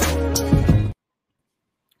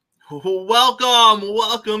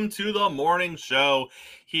Welcome to the morning show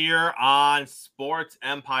here on Sports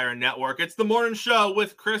Empire Network. It's the morning show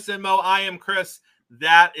with Chris and Mo. I am Chris.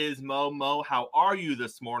 That is Mo. Mo, how are you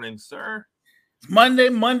this morning, sir?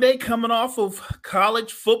 Monday, coming off of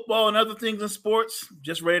college football and other things in sports.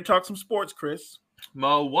 Just ready to talk some sports, Chris.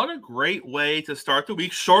 Mo, what a great way to start the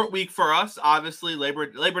week. Short week for us. Obviously, Labor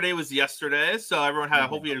Day was yesterday, so everyone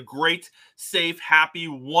hopefully had a great, safe, happy,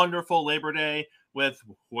 wonderful Labor Day with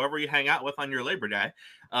whoever you hang out with on your Labor Day.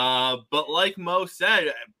 But like Mo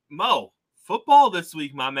said, Mo, football this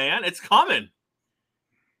week, my man. It's coming.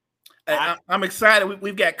 I'm excited.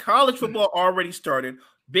 We've got college football already started.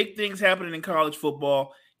 Big things happening in college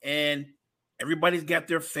football, and everybody's got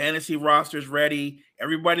their fantasy rosters ready.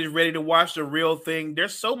 Everybody's ready to watch the real thing.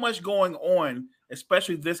 There's so much going on,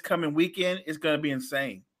 especially this coming weekend. It's going to be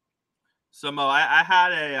insane. So Mo, I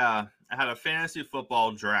had a fantasy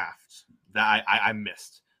football draft that I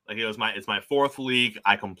missed. Like it's my fourth league.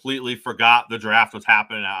 I completely forgot the draft was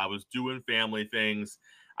happening. I was doing family things.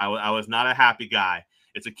 I was not a happy guy.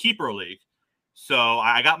 It's a keeper league. So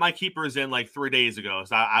I got my keepers in like 3 days ago.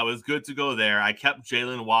 So I was good to go there. I kept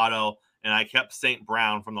Jalen Waddle and I kept St.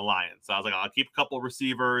 Brown from the Lions. So I was like, I'll keep a couple of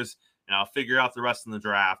receivers and I'll figure out the rest in the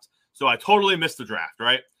draft. So I totally missed the draft,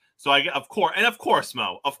 right? So of course,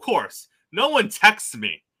 Mo, no one texts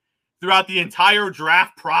me throughout the entire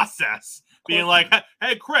draft process being like,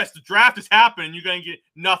 hey, Chris, the draft is happening. You're going to get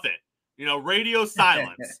nothing. Radio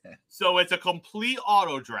silence. So it's a complete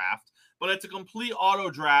auto draft, but it's a complete auto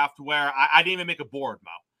draft where I didn't even make a board,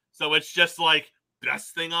 Mo. So it's just like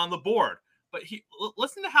best thing on the board. But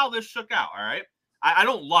listen to how this shook out, all right? I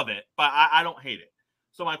don't love it, but I don't hate it.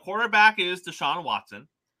 So my quarterback is Deshaun Watson,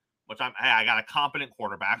 which I got a competent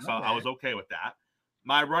quarterback, so I was okay with that.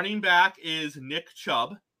 My running back is Nick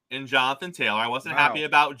Chubb and Jonathan Taylor. I wasn't happy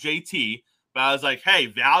about JT, but I was like, hey,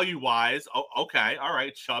 value-wise, okay, all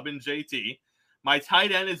right, Chubb and JT. My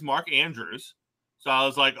tight end is Mark Andrews. So I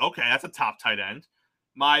was like, okay, that's a top tight end.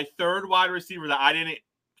 My third wide receiver that I didn't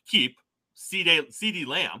keep, CeeDee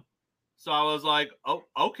Lamb. So I was like, oh,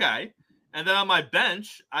 okay. And then on my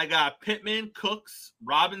bench, I got Pittman, Cooks,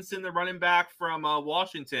 Robinson, the running back from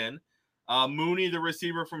Washington, Mooney, the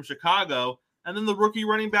receiver from Chicago, and then the rookie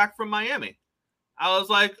running back from Miami. I was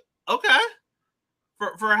like, okay.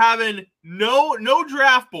 For having no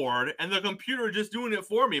draft board and the computer just doing it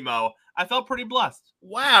for me, Mo, I felt pretty blessed.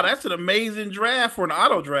 Wow, that's an amazing draft for an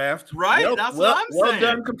auto draft. Right? That's what I'm saying. Well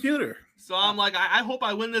done, computer. So I'm like, I hope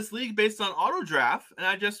I win this league based on auto draft, and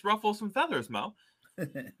I just ruffle some feathers, Mo.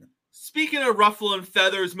 Speaking of ruffling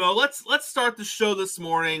feathers, Mo, let's start the show this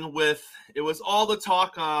morning with, it was all the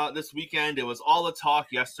talk this weekend. It was all the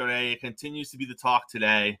talk yesterday. It continues to be the talk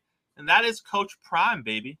today. And that is Coach Prime,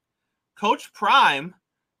 baby. Coach Prime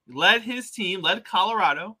led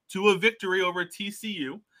Colorado to a victory over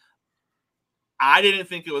TCU. I didn't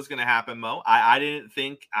think it was going to happen, Mo. I didn't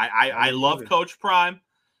think I love Coach Prime.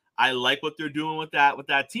 I like what they're doing with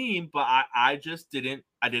that team, but I just didn't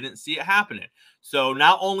see it happening. So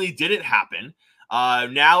not only did it happen,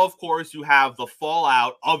 now of course you have the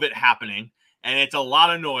fallout of it happening, and it's a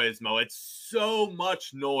lot of noise, Mo. It's so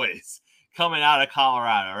much noise coming out of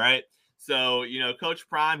Colorado, right? So, Coach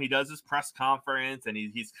Prime, he does his press conference and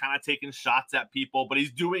he's kind of taking shots at people, but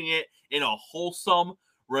he's doing it in a wholesome,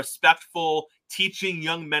 respectful, teaching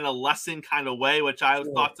young men a lesson kind of way, which I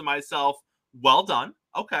thought to myself, well done.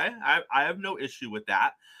 Okay, I have no issue with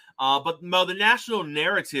that. But Mo, the national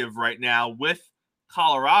narrative right now with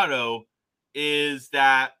Colorado is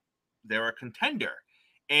that they're a contender.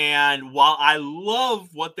 And while I love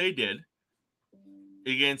what they did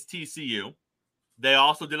against TCU, they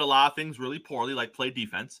also did a lot of things really poorly, like play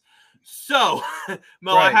defense. So,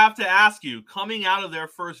 Mo, right. I have to ask you, coming out of their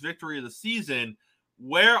first victory of the season,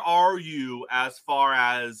 where are you as far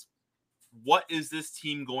as what is this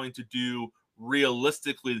team going to do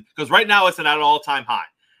realistically? Because right now it's at an all-time high.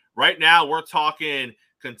 Right now we're talking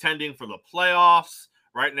contending for the playoffs.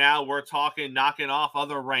 Right now we're talking knocking off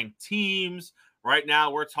other ranked teams. Right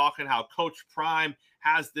now we're talking how Coach Prime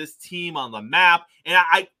has this team on the map. And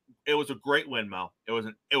it was a great win, Mo. It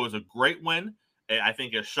was a great win. I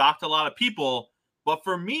think it shocked a lot of people. But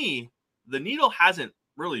for me, the needle hasn't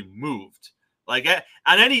really moved. Like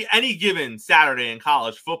on any given Saturday in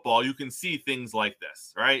college football, you can see things like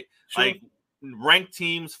this, right? Sure. Like ranked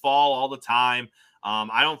teams fall all the time.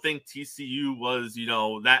 I don't think TCU was,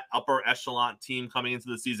 that upper echelon team coming into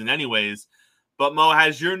the season anyways. But Mo,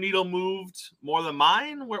 has your needle moved more than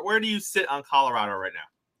mine? Where do you sit on Colorado right now?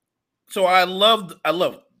 So I love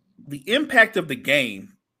the impact of the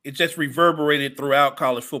game. It just reverberated throughout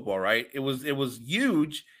college football, right? It was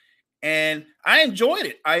huge. And I enjoyed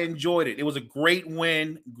it. It was a great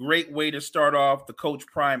win, great way to start off the Coach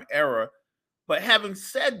Prime era. But having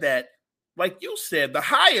said that, like you said, the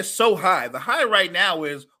high is so high. The high right now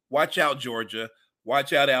is watch out, Georgia,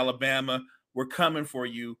 watch out, Alabama. We're coming for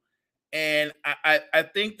you. And I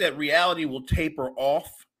think that reality will taper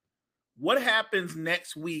off. What happens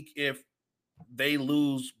next week if they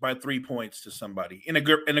lose by 3 points to somebody in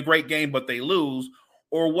a great game, but they lose?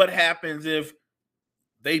 Or what happens if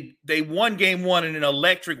they won game one in an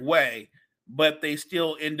electric way, but they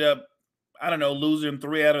still end up, I don't know, losing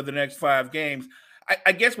 3 out of the next 5 games?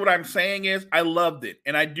 I guess what I'm saying is I loved it.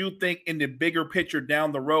 And I do think in the bigger picture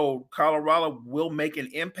down the road, Colorado will make an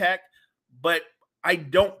impact, but I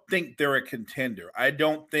don't think they're a contender. I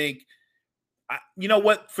don't think, you know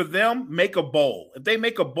what, for them, make a bowl. If they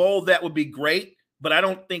make a bowl, that would be great, but I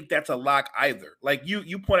don't think that's a lock either. Like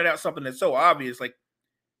you pointed out something that's so obvious, like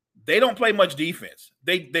they don't play much defense.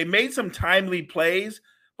 They made some timely plays,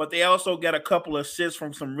 but they also got a couple of assists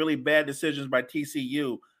from some really bad decisions by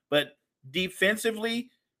TCU. But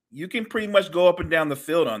defensively, you can pretty much go up and down the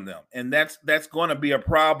field on them, and that's going to be a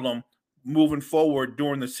problem moving forward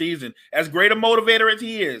during the season. As great a motivator as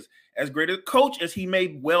he is, as great a coach as he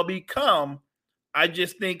may well become, I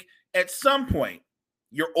just think at some point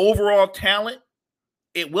your overall talent,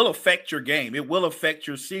 it will affect your game. It will affect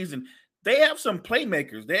your season. They have some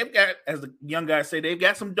playmakers. They've got, as the young guys say, they've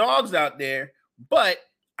got some dogs out there, but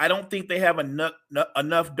I don't think they have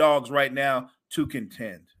enough dogs right now to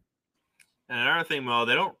contend. And another thing, Mo,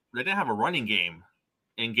 they didn't have a running game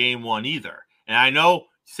in game one either. And I know,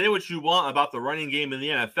 say what you want about the running game in the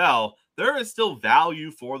NFL, there is still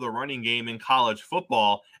value for the running game in college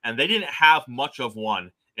football, and they didn't have much of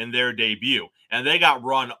one in their debut. And they got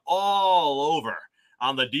run all over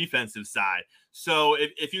on the defensive side. So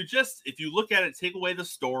if you look at it, take away the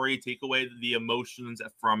story, take away the emotions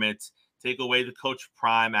from it, take away the Coach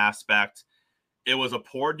Prime aspect, it was a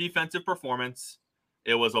poor defensive performance.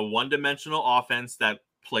 It was a one-dimensional offense that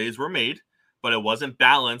plays were made, but it wasn't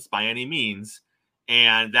balanced by any means.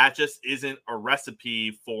 And that just isn't a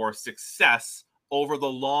recipe for success over the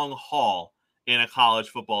long haul in a college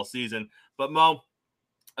football season. But Mo,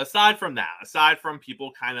 aside from that, aside from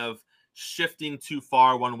people kind of shifting too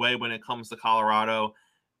far one way when it comes to Colorado,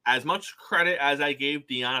 as much credit as I gave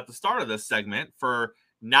Deion at the start of this segment for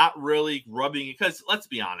not really rubbing, because let's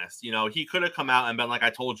be honest, he could have come out and been like, I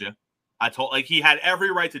told you. Like he had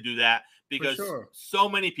every right to do that because so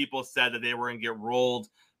many people said that they were going to get rolled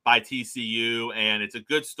by TCU, and it's a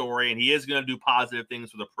good story, and he is going to do positive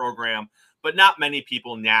things for the program, but not many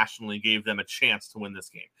people nationally gave them a chance to win this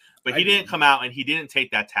game. But he didn't come out, and he didn't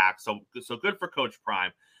take that tack, so good for Coach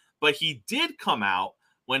Prime. But he did come out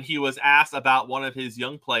when he was asked about one of his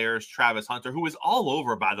young players, Travis Hunter, who is all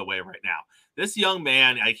over, by the way, right now. This young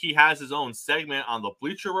man, like, he has his own segment on the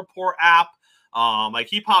Bleacher Report app. Like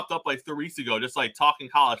he popped up like 3 weeks ago, just like talking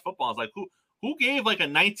college football. I was like, who gave like a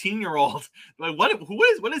 19-year-old like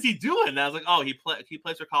what is he doing? And I was like, oh, he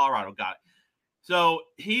plays for Colorado. Got it. So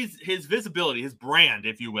his visibility, his brand,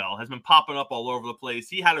 if you will, has been popping up all over the place.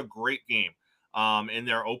 He had a great game in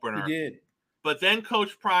their opener. He did. But then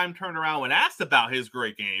Coach Prime turned around when asked about his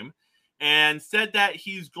great game and said that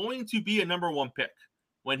he's going to be a number 1 pick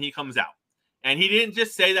when he comes out. And he didn't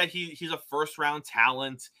just say that he's a first-round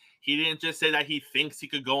talent. He didn't just say that he thinks he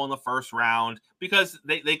could go in the first round, because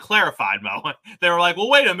they clarified, Mo. They were like, well,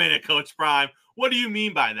 wait a minute, Coach Prime. What do you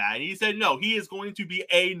mean by that? And he said, no, he is going to be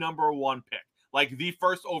a number 1 pick, like the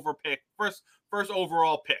first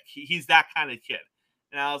overall pick. He's that kind of kid.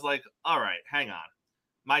 And I was like, all right, hang on.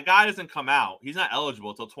 My guy doesn't come out. He's not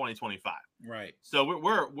eligible until 2025. Right. So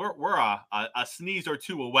we're a sneeze or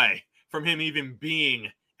two away from him even being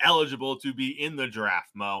eligible to be in the draft,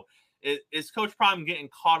 Mo. Is Coach Prime getting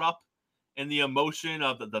caught up in the emotion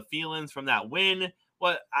of the feelings from that win?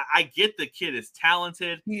 Well, I get the kid is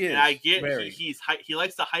talented. He is. And I get he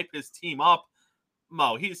likes to hype his team up.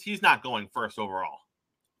 Mo, he's not going first overall.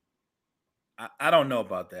 I don't know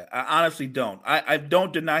about that. I honestly don't. I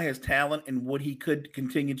don't deny his talent and what he could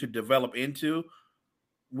continue to develop into.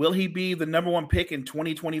 Will he be the number 1 pick in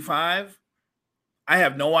 2025? I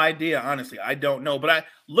have no idea, honestly. I don't know. But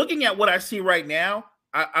looking at what I see right now,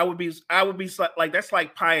 I would be like, that's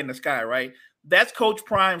like pie in the sky, right? That's Coach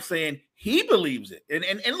Prime saying he believes it.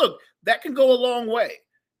 And look, that can go a long way.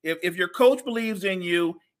 If your coach believes in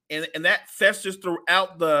you and that festers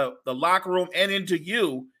throughout the locker room and into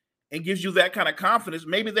you and gives you that kind of confidence,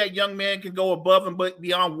 maybe that young man can go above and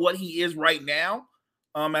beyond what he is right now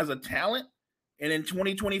as a talent. And in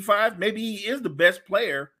 2025, maybe he is the best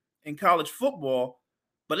player in college football,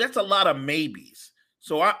 but that's a lot of maybes.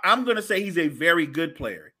 So I'm going to say he's a very good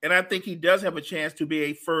player. And I think he does have a chance to be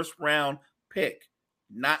a first-round pick,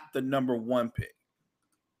 not the number 1 pick.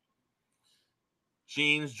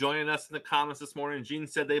 Gene's joining us in the comments this morning. Gene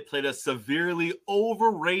said they played a severely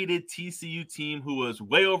overrated TCU team who was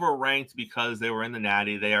way overranked because they were in the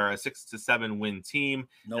Natty. They are a 6-7 win team,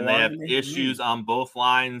 and they have issues on both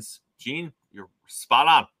lines. Gene, you're spot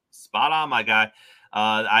on. Spot on, my guy.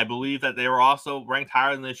 I believe that they were also ranked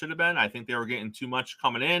higher than they should have been. I think they were getting too much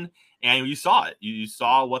coming in, and you saw it. You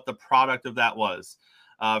saw what the product of that was.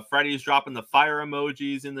 Freddie's dropping the fire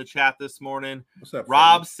emojis in the chat this morning. What's up,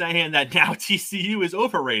 Rob's saying that now TCU is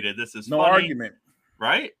overrated. This is no funny, argument,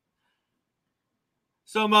 right?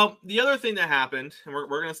 So, Mo, the other thing that happened, and we're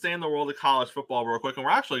going to stay in the world of college football real quick, and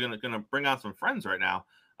we're actually going to bring on some friends right now.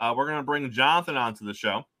 We're going to bring Jonathan onto the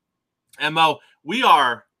show. And, Mo, we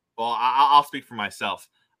are, well, I'll speak for myself.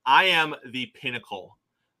 I am the pinnacle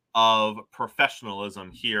of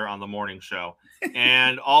professionalism here on the morning show.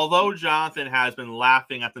 And although Jonathan has been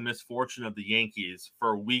laughing at the misfortune of the Yankees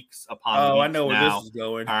for weeks upon weeks I know now, where this is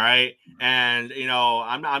going. All right. And,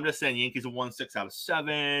 I'm just saying Yankees have won 6 out of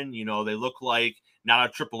 7. They look like not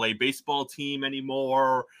a AAA baseball team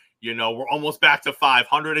anymore. We're almost back to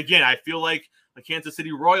 500 again. I feel like a Kansas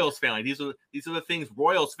City Royals fan. Like these are the things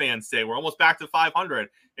Royals fans say. We're almost back to 500.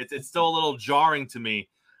 It's still a little jarring to me.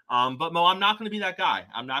 But Mo, I'm not going to be that guy.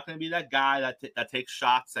 I'm not going to be that guy that takes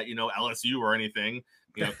shots at LSU or anything.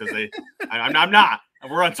 Because I'm not.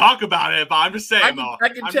 We're going to talk about it, but I'm just saying, Mo,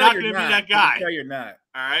 I'm not going to be that guy. I can tell you're not.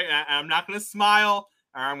 All right, I'm not going to smile.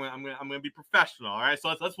 All right, I'm going to be professional. All right,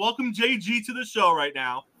 so let's welcome JG to the show right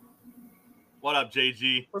now. What up,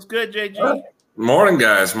 JG? What's good, JG? Morning,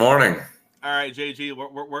 guys. Morning. All right, JG,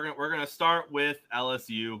 we're gonna start with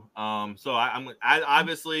LSU. So I'm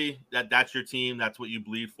obviously that's your team. That's what you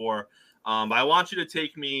bleed for. But I want you to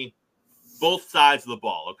take me both sides of the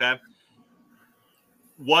ball. Okay.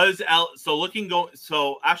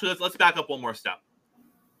 So actually, let's back up one more step.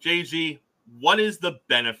 JG, what is the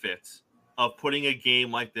benefit of putting a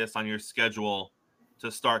game like this on your schedule to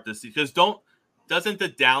start this season? Because doesn't the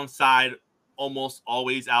downside almost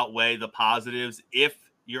always outweigh the positives if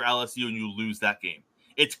you're LSU and you lose that game?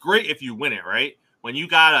 It's great if you win it, right? When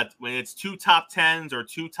it's 2 top 10s or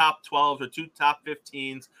 2 top 12s or 2 top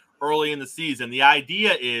 15s early in the season, the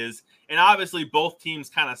idea is, and obviously both teams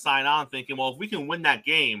kind of sign on thinking, well, if we can win that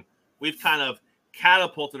game, we've kind of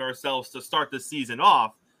catapulted ourselves to start the season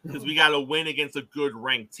off because we got to win against a good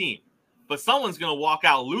ranked team. But someone's going to walk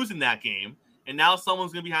out losing that game, and now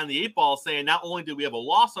someone's going to be behind the 8 ball saying, not only did we have a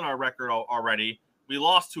loss on our record already, we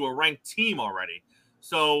lost to a ranked team already.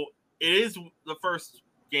 So it is the first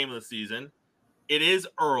game of the season. It is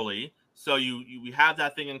early. So we have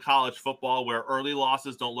that thing in college football where early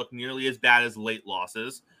losses don't look nearly as bad as late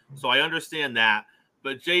losses. So I understand that.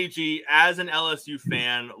 But JG, as an LSU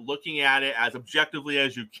fan, looking at it as objectively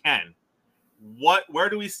as you can, where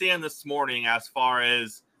do we stand this morning as far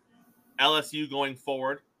as LSU going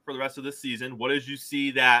forward for the rest of the season? What did you see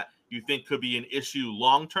that you think could be an issue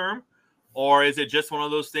long-term? Or is it just one of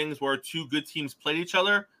those things where 2 good teams played each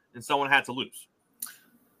other and someone had to lose?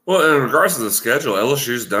 Well, in regards to the schedule,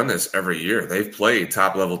 LSU's done this every year. They've played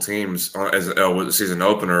top-level teams as with the season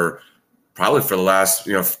opener probably for the last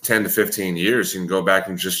 10 to 15 years. You can go back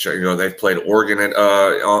and just check. They've played Oregon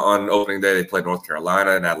on opening day. They played North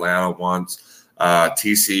Carolina and Atlanta once.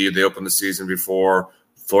 TCU, they opened the season before.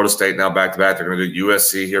 Florida State now back-to-back. They're going to do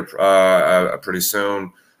USC here pretty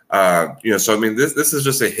soon. So I mean, this is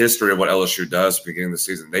just a history of what LSU does at the beginning of the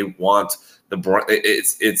season. They want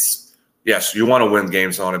yes, you want to win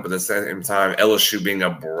games on it, but at the same time, LSU being a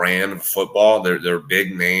brand of football, they're a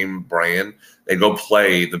big name brand. They go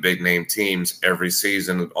play the big name teams every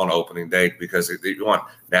season on opening day because you want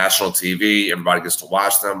national TV. Everybody gets to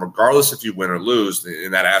watch them, regardless if you win or lose.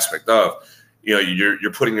 In that aspect of,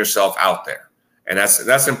 you're putting yourself out there, and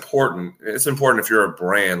that's important. It's important if you're a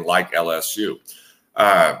brand like LSU.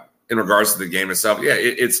 In regards to the game itself, yeah,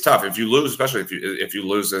 it's tough. If you lose, especially if you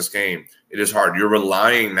lose this game, it is hard. You're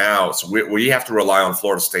relying now. So we have to rely on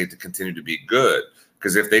Florida State to continue to be good,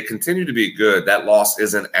 because if they continue to be good, that loss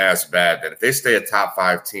isn't as bad. Then if they stay a top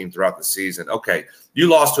 5 team throughout the season, okay, you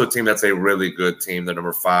lost to a team that's a really good team, they're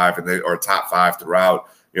number 5, and they are top 5 throughout.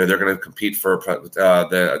 They're going to compete for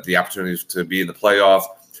the opportunities to be in the playoff.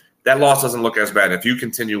 That loss doesn't look as bad. If you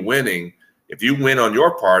continue winning, if you win on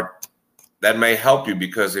your part, that may help you,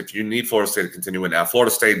 because if you need Florida State to continue winning, now Florida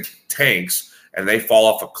State tanks and they fall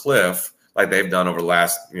off a cliff like they've done over the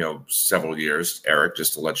last several years, Eric,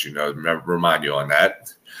 just to let you know, remind you on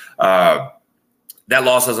that. That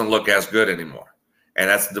loss doesn't look as good anymore. And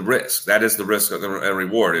that's the risk. That is the risk and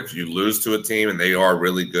reward. If you lose to a team and they are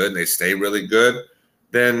really good and they stay really good,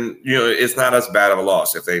 then it's not as bad of a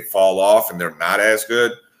loss. If they fall off and they're not as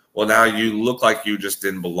good, well, now you look like you just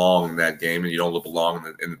didn't belong in that game, and you don't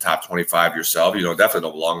belong in the top 25 yourself. You definitely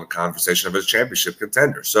don't belong in the conversation of a championship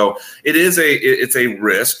contender. So it's a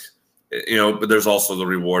risk, but there's also the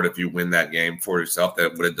reward if you win that game for yourself.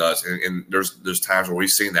 That what it does, and there's times where we've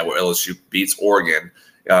seen that where LSU beats Oregon.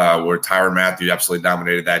 Where Tyrann Mathieu absolutely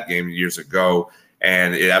dominated that game years ago,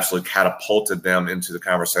 and it absolutely catapulted them into the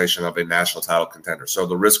conversation of a national title contender. So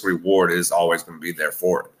the risk reward is always going to be there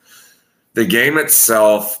for it. The game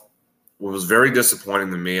itself, what was very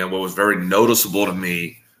disappointing to me and what was very noticeable to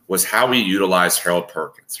me was how we utilized Harold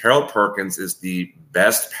Perkins. Harold Perkins is the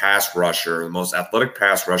best pass rusher, the most athletic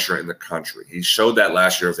pass rusher in the country. He showed that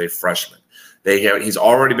last year as a freshman. He's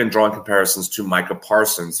already been drawing comparisons to Micah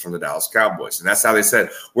Parsons from the Dallas Cowboys. And that's how they said,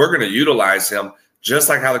 we're going to utilize him just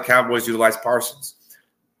like how the Cowboys utilize Parsons.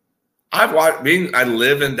 I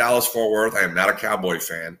live in Dallas-Fort Worth. I am not a Cowboy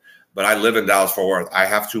fan, but I live in Dallas-Fort Worth. I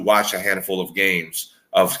have to watch a handful of games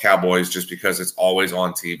of Cowboys just because it's always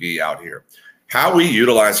on TV out here. How we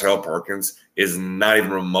utilize Harold Perkins is not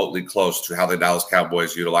even remotely close to how the Dallas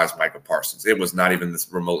Cowboys utilized Micah Parsons. It was not even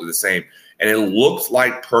remotely the same. And it looked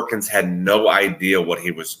like Perkins had no idea what he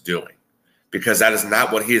was doing because he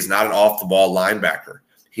is not an off-the-ball linebacker.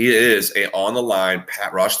 He is a on-the-line,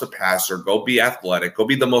 rush the passer, go be athletic, go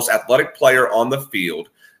be the most athletic player on the field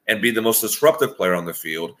and be the most disruptive player on the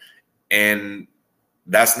field. And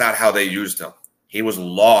that's not how they used him. He was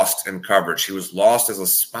lost in coverage. He was lost as a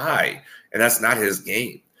spy, and that's not his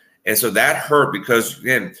game. And so that hurt because,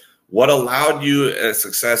 again, what allowed you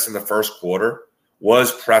success in the first quarter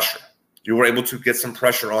was pressure. You were able to get some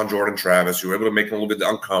pressure on Jordan Travis. You were able to make him a little bit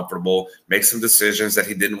uncomfortable, make some decisions that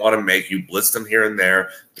he didn't want to make. You blitzed him here and there,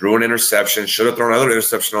 threw an interception, should have thrown another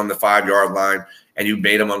interception on the 5-yard line, and you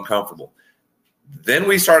made him uncomfortable. Then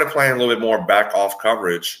we started playing a little bit more back off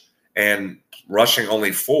coverage and rushing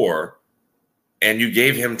only 4, and you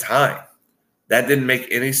gave him time. That didn't make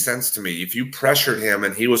any sense to me. If you pressured him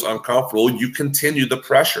and he was uncomfortable, you continue the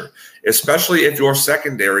pressure, especially if your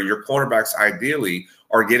secondary, your cornerbacks ideally,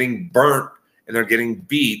 are getting burnt and they're getting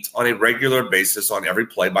beat on a regular basis on every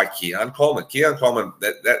play by Keon Coleman. Keon Coleman,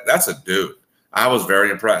 that's a dude. I was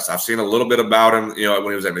very impressed. I've seen a little bit about him,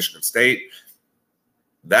 when he was at Michigan State.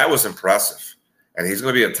 That was impressive. And he's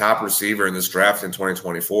going to be a top receiver in this draft in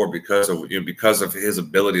 2024 because of his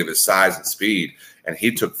ability, of his size and speed. And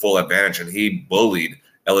he took full advantage and he bullied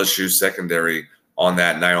LSU's secondary on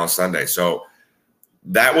that night on Sunday. So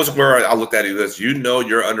that was where I looked at it as,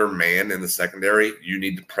 you're undermanned in the secondary. You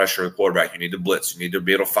need to pressure the quarterback. You need to blitz. You need to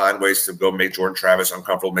be able to find ways to go make Jordan Travis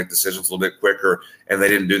uncomfortable, make decisions a little bit quicker. And they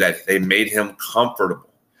didn't do that. They made him comfortable.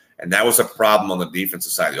 And that was a problem on the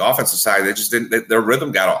defensive side. The offensive side, they just didn't, their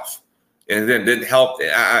rhythm got off. And then didn't help.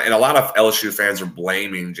 And a lot of LSU fans are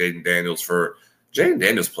blaming Jayden Daniels for – Jayden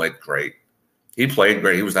Daniels played great. He played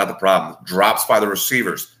great. He was not the problem. Drops by the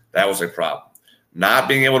receivers, that was a problem. Not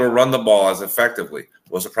being able to run the ball as effectively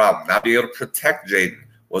was a problem. Not being able to protect Jayden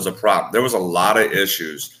was a problem. There was a lot of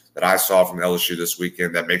issues that I saw from LSU this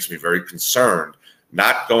weekend that makes me very concerned.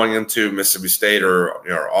 Not going into Mississippi State or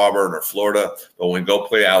Auburn or Florida, but when we go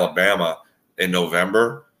play Alabama in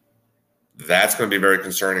November, that's going to be very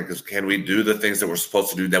concerning because can we do the things that we're supposed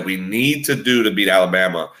to do that we need to do to beat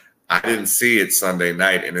Alabama? I didn't see it Sunday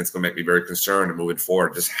night, and it's going to make me very concerned moving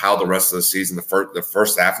forward, just how the rest of the season, the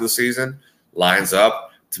first half of the season, lines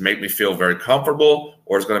up to make me feel very comfortable,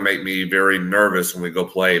 or it's going to make me very nervous when we go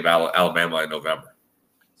play Alabama in November.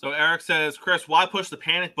 So Eric says, Chris, why push the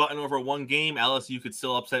panic button over one game? LSU could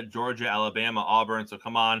still upset Georgia, Alabama, Auburn. So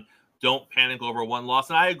come on, don't panic over one loss.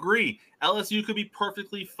 And I agree. LSU could be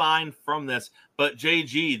perfectly fine from this. But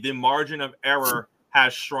JG, the margin of error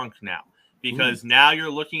has shrunk now. Because now you're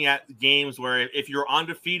looking at games where if you're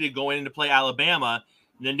undefeated going in to play Alabama,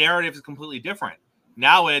 the narrative is completely different.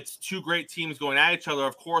 Now it's two great teams going at each other.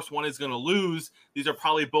 Of course, one is going to lose. These are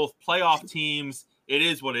probably both playoff teams. It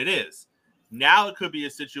is what it is. Now it could be a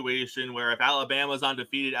situation where if Alabama's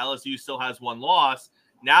undefeated, LSU still has one loss.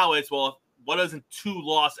 Now it's, well, what does a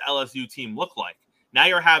two-loss LSU team look like? Now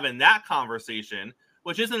you're having that conversation,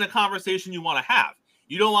 which isn't a conversation you want to have.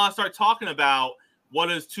 You don't want to start talking about what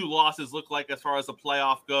does two losses look like as far as the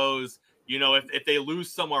playoff goes. If they lose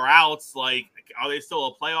somewhere else, like, are they still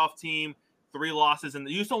a playoff team? 3 losses, and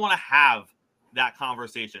you just don't want to have that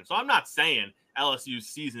conversation. So I'm not saying LSU's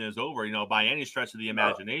season is over, by any stretch of the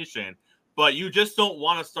imagination, but you just don't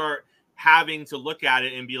want to start having to look at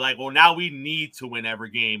it and be like, well, now we need to win every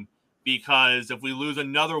game because if we lose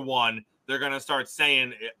another one, they're going to start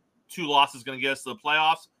saying 2 losses going to get us to the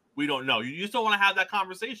playoffs? We don't know. You just don't want to have that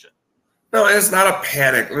conversation. No, it's not a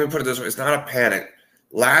panic. Let me put it this way. It's not a panic.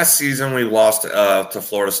 Last season, we lost to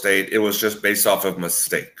Florida State. It was just based off of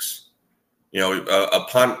mistakes. A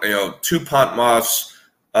punt, 2 punt muffs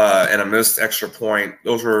and a missed extra point.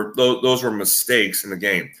 Those were mistakes in the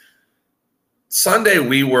game. Sunday,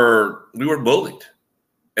 we were bullied.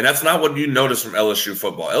 And that's not what you notice from LSU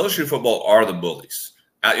football. LSU football are the bullies.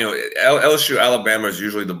 LSU, Alabama is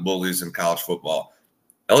usually the bullies in college football.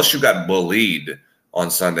 LSU got bullied on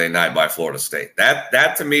Sunday night by Florida State.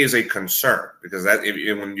 That to me is a concern, because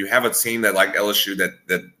when you have a team that like LSU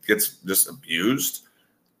that gets just abused,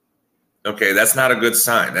 okay, that's not a good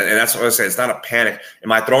sign. And that's what I say. It's not a panic.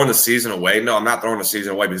 Am I throwing the season away? No, I'm not throwing the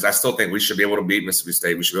season away, because I still think we should be able to beat Mississippi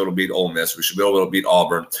State. We should be able to beat Ole Miss. We should be able to beat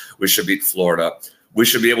Auburn. We should beat Florida. We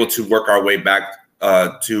should be able to work our way back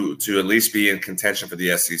to at least be in contention for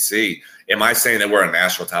the SEC. Am I saying that we're a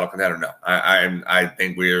national title contender? No. I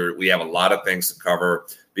think we have a lot of things to cover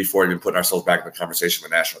before even putting ourselves back in the conversation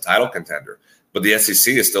of a national title contender. But the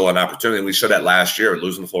SEC is still an opportunity. We showed that last year,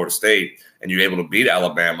 losing to Florida State, and you're able to beat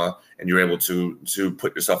Alabama, and you're able to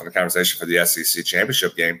put yourself in the conversation for the SEC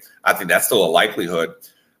championship game. I think that's still a likelihood.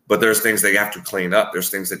 But there's things that you have to clean up. There's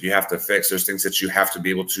things that you have to fix. There's things that you have to be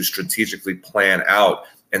able to strategically plan out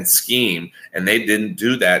and scheme. And they didn't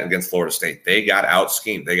do that against Florida State. They got out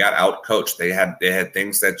schemed. They got out coached. They had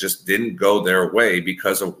things that just didn't go their way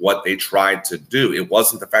because of what they tried to do. It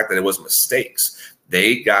wasn't the fact that it was mistakes.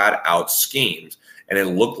 They got out schemed, and it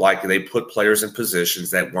looked like they put players in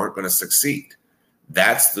positions that weren't going to succeed.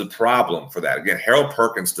 That's the problem for that. Again, Harold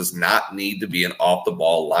Perkins does not need to be an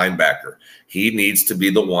off-the-ball linebacker. He needs to be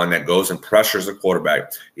the one that goes and pressures the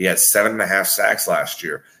quarterback. He had 7.5 sacks last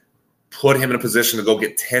year. Put him in a position to go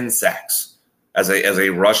get 10 sacks as a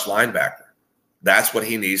rush linebacker. That's what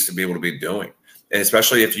he needs to be able to be doing. And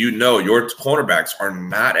especially if you know your cornerbacks are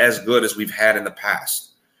not as good as we've had in the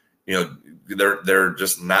past. They're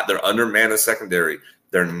just not – they're undermanned in secondary.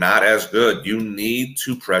 They're not as good. You need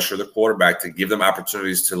to pressure the quarterback to give them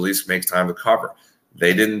opportunities to at least make time to cover.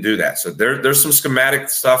 They didn't do that. So there's some schematic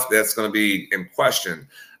stuff that's going to be in question.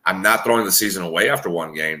 I'm not throwing the season away after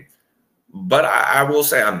one game, but I will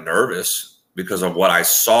say I'm nervous because of what I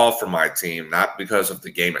saw from my team, not because of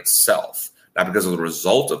the game itself, not because of the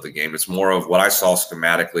result of the game. It's more of what I saw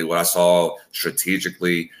schematically, what I saw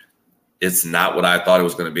strategically. It's not what I thought it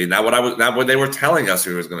was going to be, not what they were telling us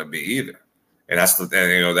it was going to be either. And that's the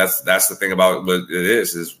thing about what it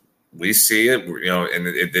is we see it, and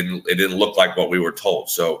it didn't look like what we were told.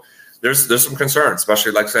 So there's some concerns,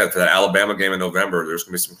 especially like I said, for that Alabama game in November. There's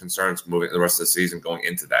going to be some concerns moving the rest of the season going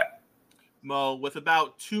into that. Mo, with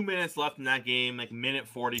about 2 minutes left in that game, like minute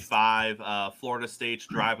 45, Florida State's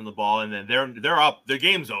driving the ball, and then they're up. The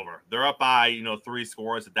game's over. They're up by 3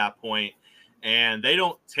 scores at that point, and they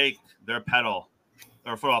don't take their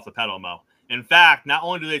foot off the pedal, Mo. In fact, not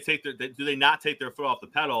only do they not take their foot off the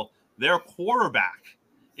pedal, their quarterback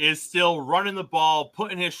is still running the ball,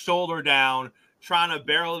 putting his shoulder down, trying to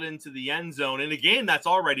barrel it into the end zone in a game that's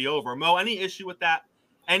already over. Mo, any issue with that?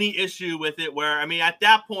 Any issue with it where, at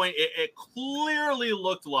that point, it clearly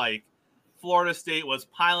looked like Florida State was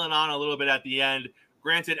piling on a little bit at the end.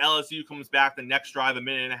 Granted, LSU comes back the next drive, a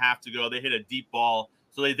minute and a half to go. They hit a deep ball.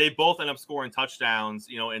 So they both end up scoring touchdowns,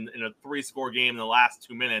 in a 3-score game in the last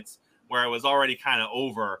 2 minutes, where it was already kind of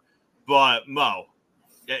over. But Mo,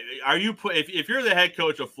 if you're the head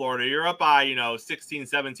coach of Florida, you're up by 16,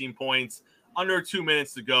 17 points, under 2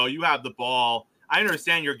 minutes to go, you have the ball. I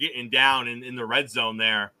understand you're getting down in the red zone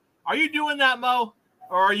there. Are you doing that, Mo,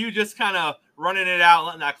 or are you just kind of running it out,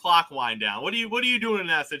 letting that clock wind down? What are you doing in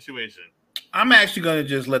that situation? I'm actually going to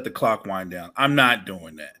just let the clock wind down. I'm not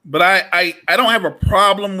doing that, but I don't have a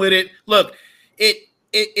problem with it. Look, it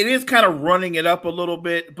is kind of running it up a little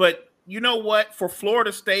bit, but you know what? For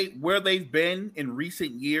Florida State, where they've been in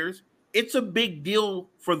recent years, it's a big deal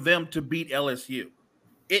for them to beat LSU.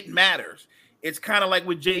 It matters. It's kind of like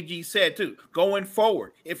what JG said, too. Going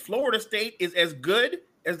forward, if Florida State is as good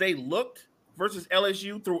as they looked versus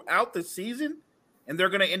LSU throughout the season, and they're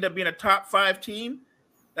going to end up being a top 5 team,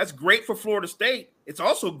 that's great for Florida State. It's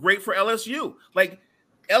also great for LSU. Like,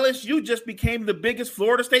 LSU just became the biggest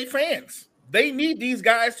Florida State fans. They need these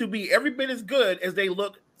guys to be every bit as good as they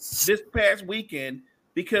look this past weekend,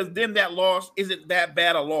 because then that loss isn't that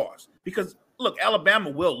bad a loss. Because, look, Alabama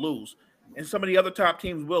will lose, and some of the other top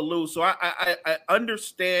teams will lose. So I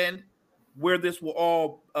understand where this will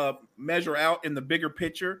all measure out in the bigger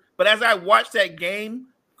picture. But as I watched that game,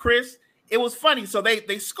 Chris, it was funny. So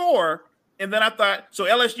they score, and then I thought, so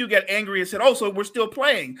LSU got angry and said, oh, so we're still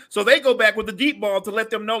playing. So they go back with the deep ball to let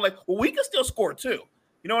them know, like, well, we can still score too.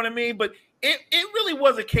 You know what I mean? But it really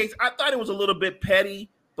was a case. I thought it was a little bit petty,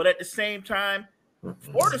 but at the same time,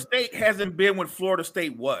 Florida State hasn't been what Florida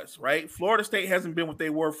State was, right? Florida State hasn't been what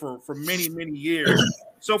they were for many, many years.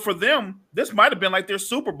 So for them, this might have been like their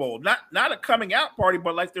Super Bowl, not a coming out party,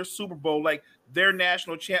 but like their Super Bowl, like their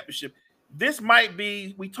national championship. This might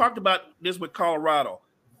be, we talked about this with Colorado.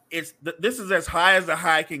 This is as high as the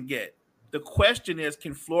high can get. The question is,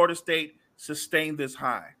 can Florida State sustain this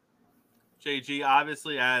high? JG,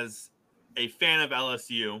 obviously, as a fan of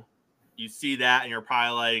LSU, you see that and you're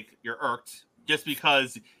probably like, you're irked just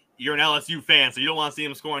because you're an LSU fan, so you don't want to see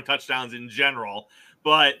them scoring touchdowns in general.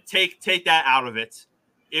 But take that out of it.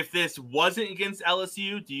 If this wasn't against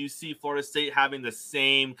LSU, do you see Florida State having the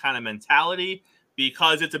same kind of mentality?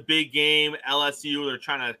 Because it's a big game, LSU, they're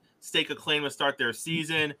trying to stake a claim to start their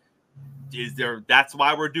season. That's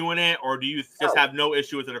why we're doing it, or do you just have no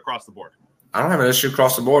issue with it across the board? I don't have an issue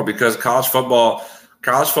across the board because college football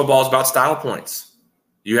is about style points.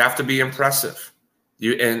 You have to be impressive.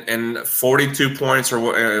 And 42 points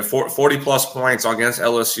or 40 plus points against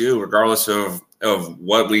LSU, regardless of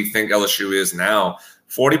what we think LSU is now,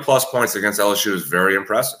 40 plus points against LSU is very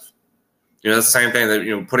impressive. That's the same thing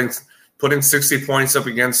that putting 60 points up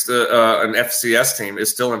against an FCS team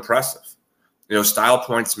is still impressive. Style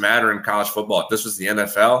points matter in college football. If this was the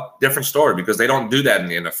NFL, different story because they don't do that in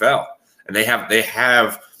the NFL. And they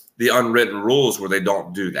have the unwritten rules where they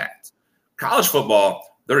don't do that. College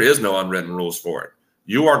football, there is no unwritten rules for it.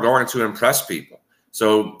 You are going to impress people.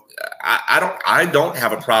 So I don't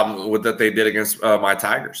have a problem with what they did against my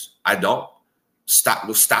Tigers. I don't.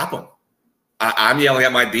 Stop them. I'm yelling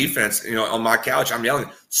at my defense, on my couch. I'm yelling,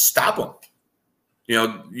 stop them.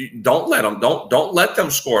 Don't let them. Don't let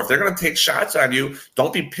them score. If they're going to take shots on you,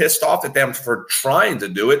 don't be pissed off at them for trying to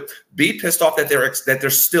do it. Be pissed off that they're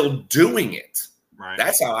still doing it. Right.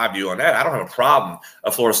 That's how I view on that. I don't have a problem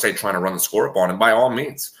of Florida State trying to run the score up on them. By all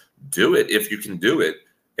means, do it if you can do it.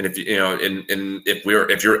 And if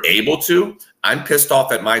if you're able to, I'm pissed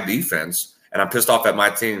off at my defense and I'm pissed off at my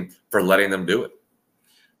team for letting them do it.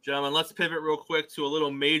 Gentlemen, let's pivot real quick to a little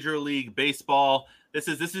Major League Baseball. This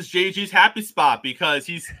is JG's happy spot because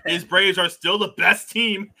his Braves are still the best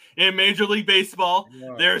team in Major League Baseball.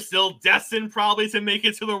 Yeah. They're still destined probably to make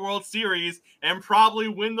it to the World Series and probably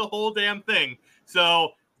win the whole damn thing.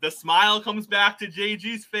 So the smile comes back to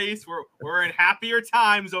JG's face. We're in happier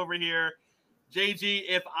times over here. JG,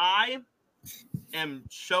 if I am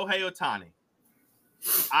Shohei Ohtani,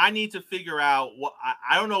 I need to figure out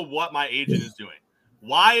I don't know what my agent is doing.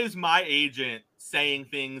 Why is my agent saying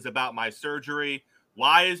things about my surgery?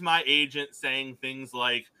 Why is my agent saying things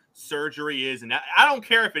like surgery is inevitable? I don't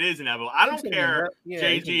care if it is inevitable. I don't care,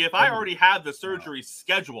 JG, if I already have the surgery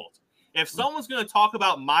scheduled. If someone's going to talk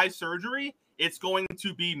about my surgery, it's going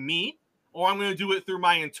to be me, or I'm going to do it through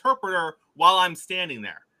my interpreter while I'm standing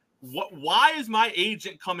there. Why is my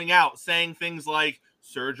agent coming out saying things like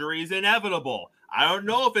surgery is inevitable? I don't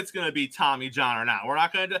know if it's going to be Tommy John or not. We're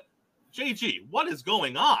not going to. JG, what is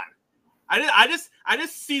going on? I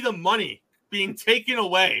just see the money being taken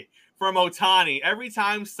away from Ohtani every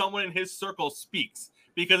time someone in his circle speaks,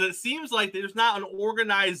 because it seems like there's not an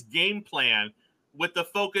organized game plan with the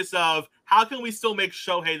focus of how can we still make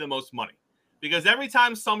Shohei the most money? Because every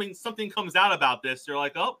time something comes out about this, they're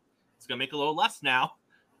like, oh, it's going to make a little less now.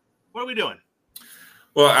 What are we doing?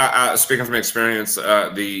 Well, speaking from experience,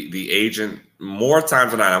 the agent, more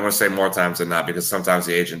times than not, I'm going to say more times than not, because sometimes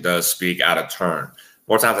the agent does speak out of turn.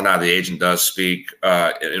 More times than not, the agent does speak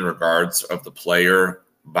in regards of the player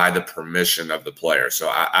by the permission of the player.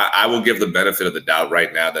 So I will give the benefit of the doubt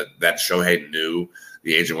right now that Shohei knew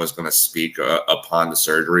the agent was going to speak upon the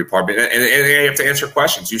surgery part. And you have to answer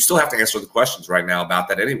questions. You still have to answer the questions right now about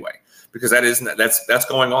that anyway, because that's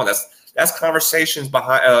going on. That's conversations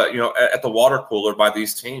behind, at the water cooler by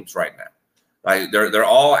these teams right now. Like they're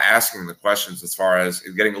all asking the questions as far as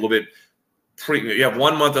getting a little bit you have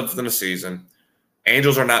 1 month up in the season.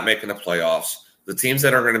 Angels are not making the playoffs. The teams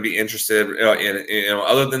that are going to be interested in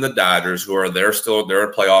other than the Dodgers, they're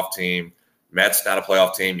a playoff team. Mets not a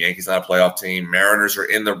playoff team. Yankees not a playoff team. Mariners are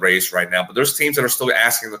in the race right now. But there's teams that are still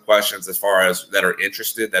asking the questions as far as that are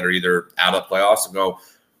interested, that are either out of playoffs and go,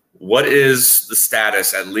 what is the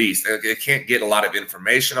status at least? They can't get a lot of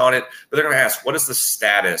information on it, but they're going to ask, what is the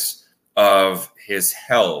status of his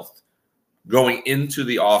health going into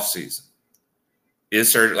the offseason?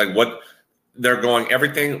 Is surgery like what they're going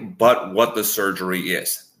everything but what the surgery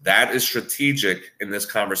is? That is strategic in this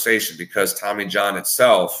conversation because Tommy John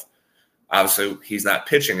itself, obviously, he's not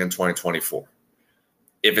pitching in 2024.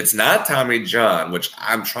 If it's not Tommy John, which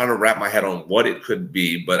I'm trying to wrap my head on what it could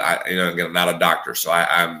be, but again, I'm not a doctor, so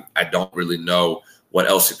I don't really know what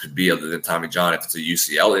else it could be other than Tommy John if it's a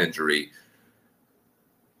UCL injury.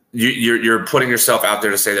 You're putting yourself out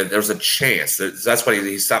there to say that there's a chance. That's why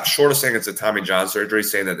he stopped short of saying it's a Tommy John surgery,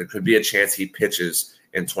 saying that there could be a chance he pitches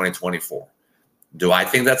in 2024. Do I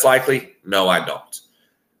think that's likely? No, I don't.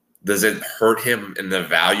 Does it hurt him in the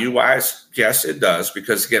value-wise? Yes, it does.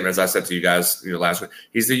 Because, again, as I said to you guys last week,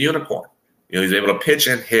 he's the unicorn. He's able to pitch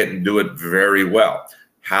and hit and do it very well.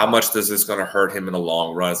 How much is this going to hurt him in the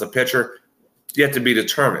long run as a pitcher? Yet to be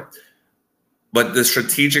determined. But the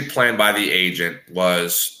strategic plan by the agent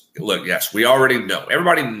was, look, yes, we already know.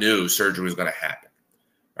 Everybody knew surgery was going to happen.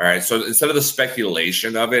 All right. So instead of the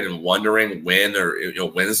speculation of it and wondering when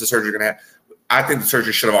when is the surgery going to happen, I think the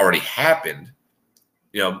surgery should have already happened.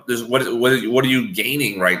 What are you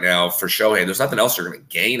gaining right now for Shohei? There's nothing else you're going to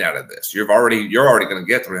gain out of this. You're already going to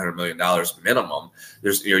get $300 million minimum.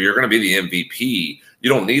 You're going to be the MVP. You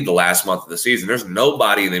don't need the last month of the season. There's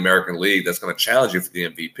nobody in the American League that's going to challenge you for the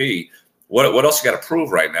MVP. What else you got to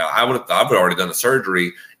prove right now? I would have already done the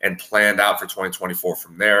surgery and planned out for 2024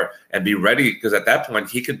 from there and be ready, because at that point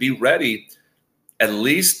he could be ready at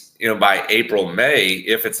least by April, May.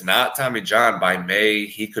 If it's not Tommy John, by May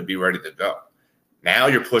he could be ready to go. Now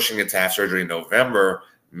you're pushing it to have surgery in November.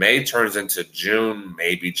 May turns into June,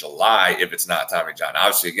 maybe July if it's not Tommy John.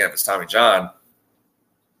 Obviously, again, if it's Tommy John,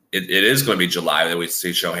 it is going to be July that we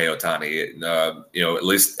see Shohei Ohtani, at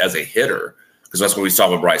least as a hitter, because that's what we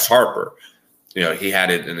saw with Bryce Harper. He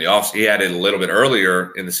had it in the off. He had it a little bit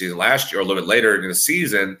earlier in the season last year, or a little bit later in the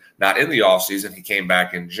season, not in the off season. He came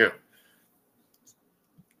back in June.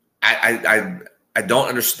 I don't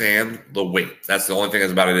understand the wait. That's the only thing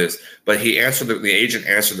that's about it is. But he answered the agent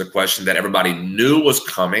answered the question that everybody knew was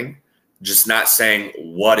coming, just not saying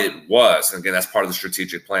what it was. And again, that's part of the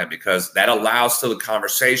strategic plan, because that allows to the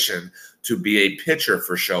conversation to be a pitcher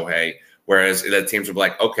for Shohei. Whereas the teams would be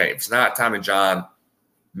like, okay, if it's not Tommy John,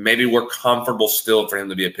 maybe we're comfortable still for him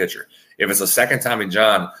to be a pitcher. If it's a second Tommy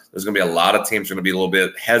John, there's going to be a lot of teams going to be a little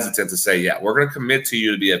bit hesitant to say, yeah, we're going to commit to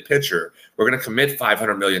you to be a pitcher. We're going to commit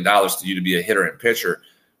 $500 million to you to be a hitter and pitcher.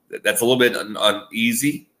 That's a little bit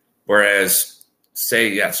uneasy. Whereas say,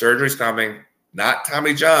 yeah, surgery's coming, not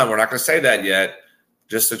Tommy John. We're not going to say that yet,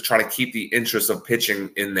 just to try to keep the interest of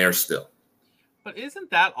pitching in there still. But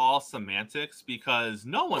isn't that all semantics? Because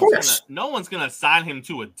no one's gonna sign him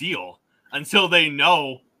to a deal until they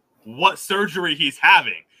know what surgery he's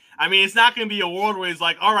having. I mean, it's not going to be a world where he's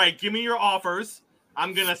like, all right, give me your offers.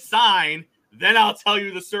 I'm going to sign. Then I'll tell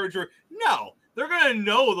you the surgery. No, they're going to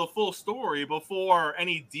know the full story before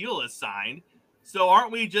any deal is signed. So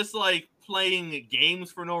aren't we just like playing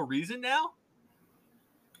games for no reason now?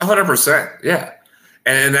 100%. Yeah.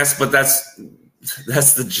 And that's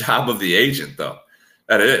the job of the agent, though.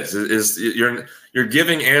 That is you're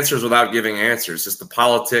giving answers without giving answers. It's the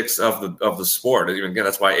politics of the sport. And again,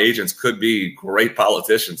 that's why agents could be great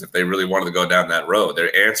politicians if they really wanted to go down that road.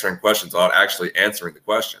 They're answering questions without actually answering the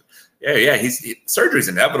question. Yeah, surgery's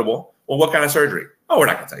inevitable. Well, what kind of surgery? Oh, we're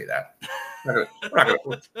not going to tell you that. We're not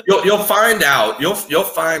gonna, you'll find out. You'll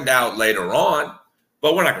find out later on,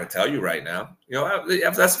 but we're not going to tell you right now.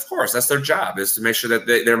 That's their job, is to make sure that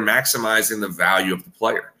they're maximizing the value of the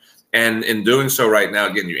player. And in doing so right now,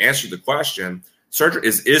 again, you answered the question, surgery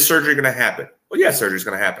is surgery going to happen? Well, yeah, surgery's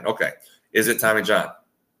going to happen. Okay. Is it Tommy John?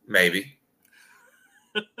 Maybe.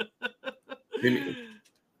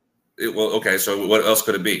 Well, okay, so what else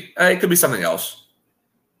could it be? It could be something else.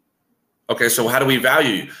 Okay, so how do we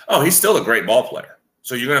value you? Oh, he's still a great ball player.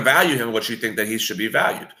 So you're going to value him what you think that he should be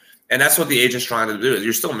valued. And that's what the agent's trying to do.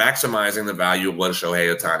 You're still maximizing the value of what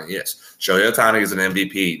Shohei Ohtani is. Shohei Ohtani is an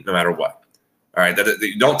MVP no matter what. All right, that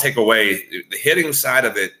you don't take away the hitting side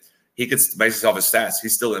of it. He could base off his stats.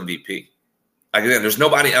 He's still MVP. Again, there's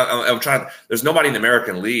nobody. There's nobody in the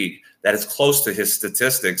American League that is close to his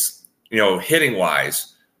statistics, hitting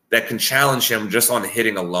wise, that can challenge him just on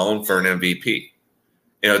hitting alone for an MVP.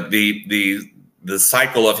 The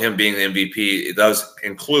cycle of him being the MVP, it does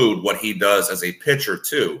include what he does as a pitcher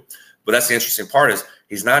too. But that's the interesting part, is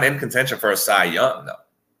he's not in contention for a Cy Young though.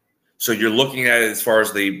 So you're looking at it as far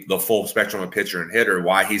as the full spectrum of pitcher and hitter,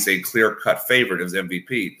 why he's a clear-cut favorite as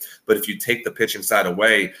MVP. But if you take the pitching side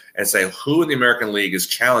away and say, who in the American League is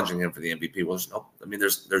challenging him for the MVP? Well,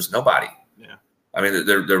 there's nobody. Yeah. I mean,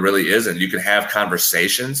 there really isn't. You can have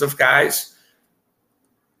conversations of guys.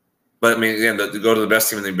 But, I mean, again, to go to the best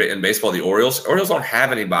team in baseball, the Orioles don't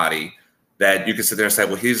have anybody that you can sit there and say,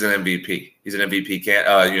 well, he's an MVP. He's an MVP.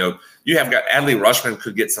 You have got Adley Rutschman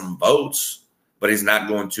could get some votes, but he's not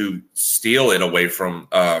going to steal it away from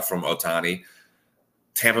Ohtani.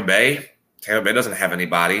 Tampa Bay doesn't have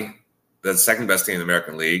anybody. The second best team in the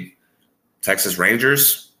American League. Texas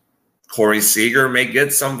Rangers Corey Seager may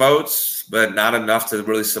get some votes, but not enough to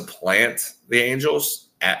really supplant the Angels.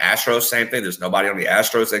 Astros, same thing. There's nobody on the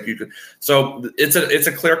Astros that you could. So it's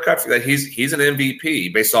a clear cut that he's an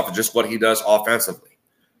MVP based off of just what he does offensively.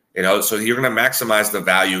 So you're going to maximize the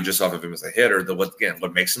value just off of him as a hitter.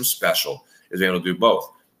 What makes him special is being able to do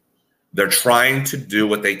both. They're trying to do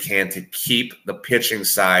what they can to keep the pitching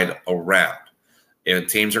side around. And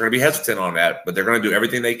teams are going to be hesitant on that, but they're going to do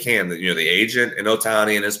everything they can. The agent and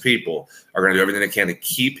Ohtani and his people are going to do everything they can to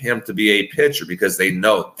keep him to be a pitcher because they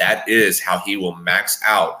know that is how he will max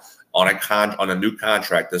out on a new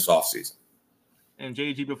contract this offseason. And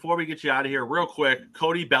JG, before we get you out of here, real quick,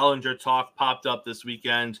 Cody Bellinger talk popped up this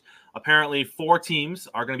weekend. Apparently, 4 teams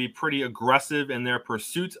are going to be pretty aggressive in their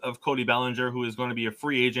pursuit of Cody Bellinger, who is going to be a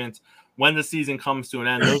free agent when the season comes to an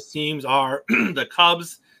end. Those teams are the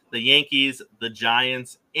Cubs, the Yankees, the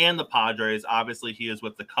Giants, and the Padres. Obviously, he is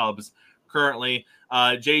with the Cubs currently.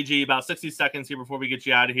 JG, about 60 seconds here before we get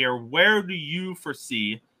you out of here. Where do you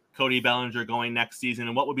foresee Cody Bellinger going next season,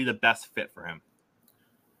 and what would be the best fit for him?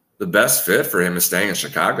 The best fit for him is staying in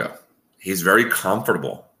Chicago. He's very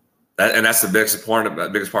comfortable. That's the biggest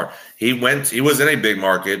part. He was in a big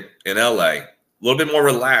market in LA, a little bit more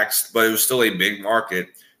relaxed, but it was still a big market.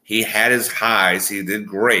 He had his highs. He did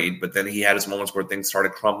great, but then he had his moments where things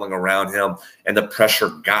started crumbling around him, and the pressure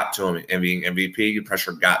got to him. And being MVP, the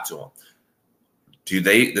pressure got to him.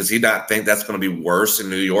 Does he not think that's going to be worse in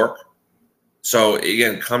New York? So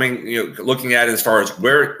again, looking at it as far as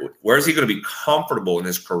where is he going to be comfortable in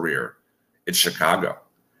his career? It's Chicago.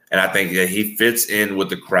 And I think that he fits in with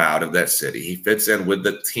the crowd of that city. He fits in with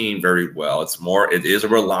the team very well. It is a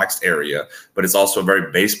relaxed area, but it's also a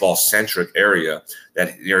very baseball-centric area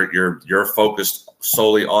that you're focused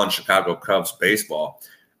solely on Chicago Cubs baseball.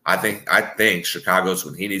 I think Chicago's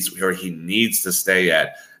where he needs to stay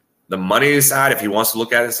at. The money side, if he wants to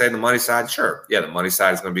look at it and say the money side, sure. Yeah, the money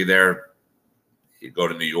side is going to be there. You go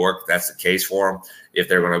to New York, that's the case for him if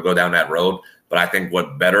they're going to go down that road. But I think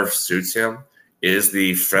what better suits him is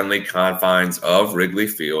the friendly confines of Wrigley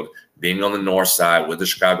Field, being on the north side with the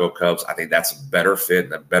Chicago Cubs. I think that's a better fit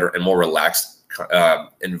and a better and more relaxed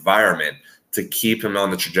environment to keep him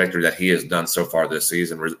on the trajectory that he has done so far this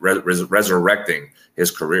season, resurrecting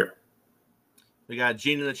his career. We got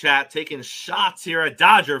Gene in the chat taking shots here, a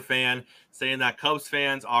Dodger fan, saying that Cubs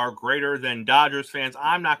fans are greater than Dodgers fans.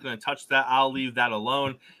 I'm not going to touch that. I'll leave that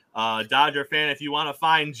alone. Dodger fan, if you want to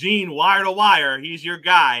find Gene wire to wire, he's your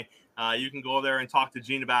guy. You can go there and talk to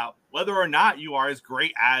Gene about whether or not you are as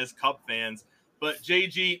great as Cub fans. But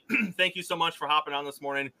JG, thank you so much for hopping on this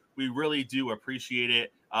morning. We really do appreciate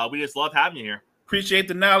it. We just love having you here. Appreciate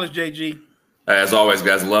the knowledge, JG. As always,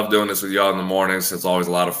 guys, love doing this with y'all in the mornings. It's always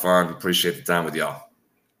a lot of fun. Appreciate the time with y'all.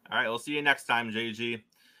 All right, we'll see you next time, JG.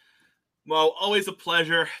 Well, always a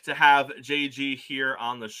pleasure to have JG here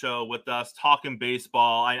on the show with us, talking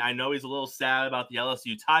baseball. I know he's a little sad about the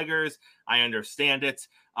LSU Tigers. I understand it.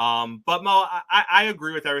 But, Mo, I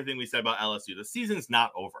agree with everything we said about LSU. The season's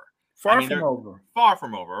not over. Far from over. Far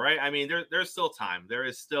from over, right? I mean, there's still time. There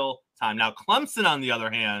is still time. Now, Clemson, on the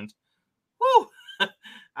other hand, whoo,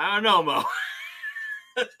 I don't know, Mo.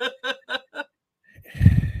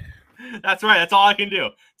 That's right. That's all I can do.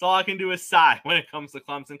 That's all I can do is sigh when it comes to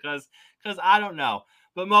Clemson because I don't know.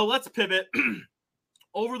 But, Mo, let's pivot.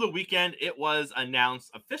 Over the weekend, it was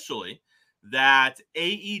announced officially that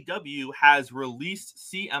AEW has released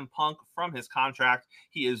CM Punk from his contract.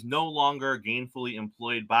 He is no longer gainfully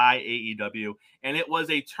employed by AEW, and it was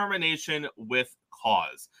a termination with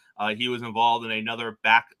cause. He was involved in another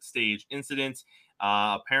backstage incident.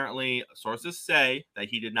 Apparently, sources say that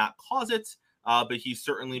he did not cause it, but he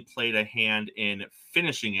certainly played a hand in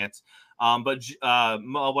finishing it. But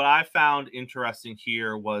what I found interesting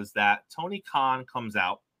here was that Tony Khan comes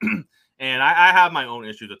out, and I have my own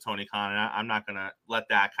issues with Tony Khan, and I'm not going to let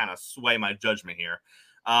that kind of sway my judgment here.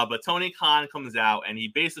 But Tony Khan comes out, and he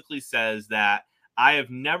basically says that I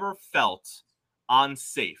have never felt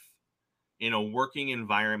unsafe in a working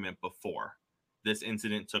environment before this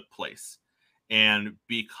incident took place. And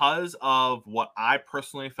because of what I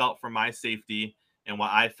personally felt for my safety and what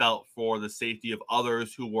I felt for the safety of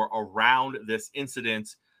others who were around this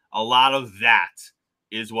incident, a lot of that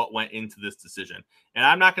is what went into this decision. And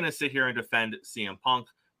I'm not going to sit here and defend CM Punk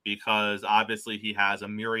because obviously he has a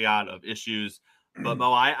myriad of issues. But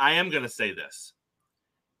Mo, I am going to say this.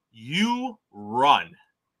 You run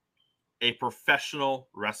a professional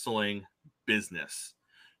wrestling business.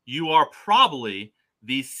 You are probably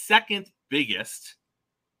the second biggest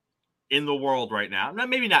in the world right now.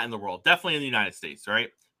 Maybe not in the world, definitely in the United States, right?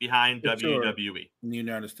 Behind WWE. In the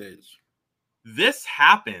United States. This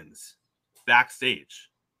happens backstage.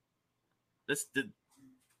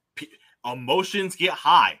 Emotions get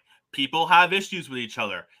high. People have issues with each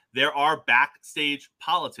other. There are backstage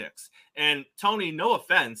politics. And Tony, no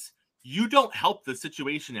offense, you don't help the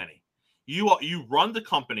situation any. You run the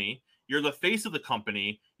company. You're the face of the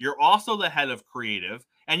company. You're also the head of creative.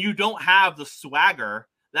 And you don't have the swagger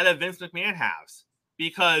that a Vince McMahon has.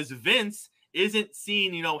 Because Vince isn't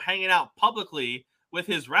seen, hanging out publicly with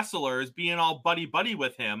his wrestlers, being all buddy-buddy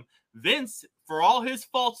with him. Vince, for all his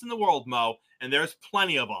faults in the world, Mo, and there's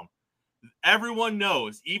plenty of them, everyone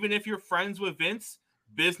knows, even if you're friends with Vince,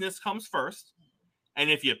 business comes first. And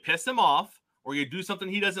if you piss him off or you do something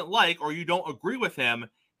he doesn't like or you don't agree with him,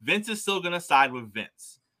 Vince is still going to side with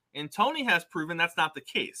Vince. And Tony has proven that's not the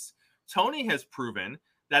case. Tony has proven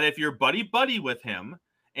that if you're buddy-buddy with him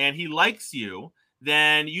and he likes you,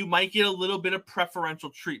 then you might get a little bit of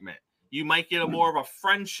preferential treatment. You might get a more of a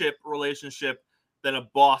friendship relationship than a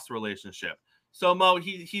boss relationship. So Mo,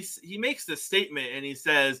 he makes this statement and he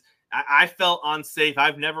says, I felt unsafe.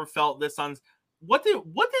 I've never felt this What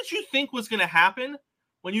did you think was going to happen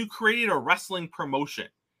when you created a wrestling promotion?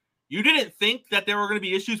 You didn't think that there were going to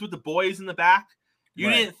be issues with the boys in the back. You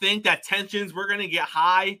didn't think that tensions were going to get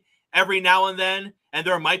high every now and then, and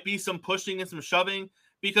there might be some pushing and some shoving.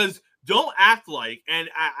 Because don't act like, and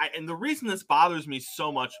the reason this bothers me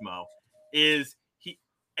so much, Mo, is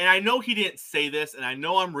and I know he didn't say this, and I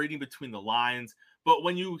know I'm reading between the lines, but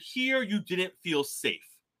when you hear you didn't feel safe,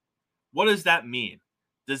 what does that mean?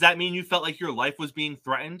 Does that mean you felt like your life was being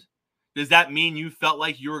threatened? Does that mean you felt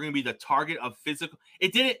like you were going to be the target of physical?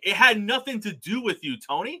 It had nothing to do with you,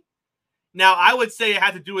 Tony. Now, I would say it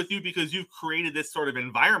had to do with you because you've created this sort of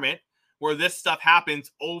environment where this stuff happens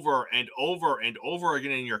over and over and over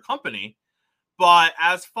again in your company. But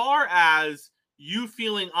as far as you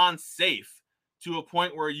feeling unsafe to a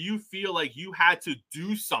point where you feel like you had to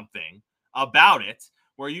do something about it,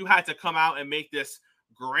 where you had to come out and make this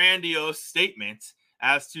grandiose statement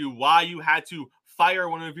as to why you had to fire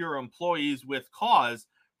one of your employees with cause,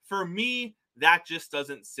 for me, that just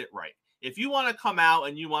doesn't sit right. If you want to come out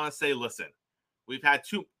and you want to say, listen, we've had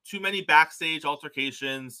too many backstage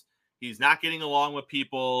altercations, he's not getting along with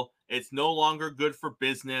people, it's no longer good for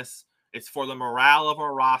business, it's for the morale of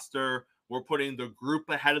our roster, we're putting the group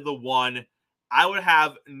ahead of the one, I would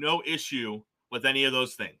have no issue with any of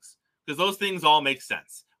those things. Because those things all make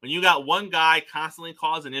sense. When you got one guy constantly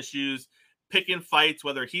causing issues, picking fights,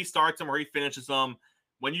 whether he starts them or he finishes them,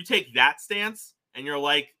 when you take that stance and you're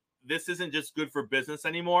like, this isn't just good for business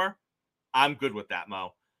anymore, I'm good with that,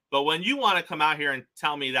 Mo. But when you want to come out here and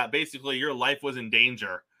tell me that basically your life was in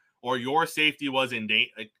danger or your safety was in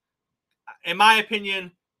danger, like, in my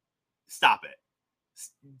opinion, stop it.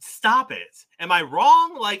 Stop it. Am I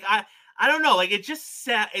wrong? Like, I don't know. Like, it just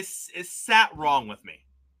sat wrong with me.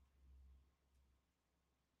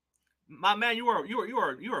 My man, you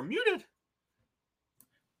are muted.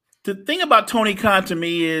 The thing about Tony Khan to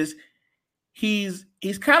me is he's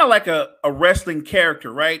kind of like a wrestling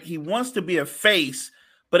character, right? He wants to be a face,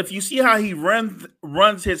 but if you see how he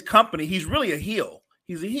runs his company, he's really a heel.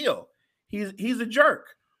 He's a heel. He's a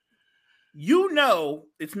jerk. You know,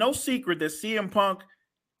 it's no secret that CM Punk,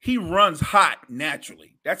 he runs hot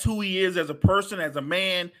naturally. That's who he is as a person, as a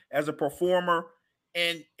man, as a performer,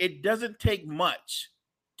 and it doesn't take much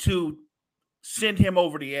to send him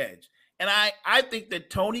over the edge. And I think that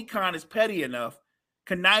Tony Khan is petty enough,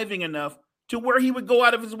 conniving enough to where he would go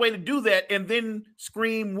out of his way to do that and then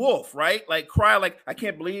scream wolf, right? Like cry like, I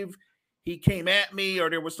can't believe he came at me, or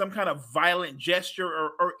there was some kind of violent gesture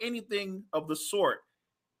or anything of the sort.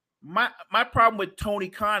 My problem with Tony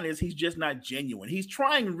Khan is he's just not genuine. He's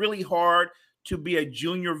trying really hard to be a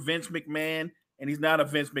junior Vince McMahon, and he's not a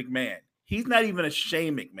Vince McMahon. He's not even a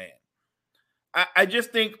Shane McMahon. I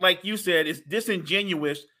just think, like you said, it's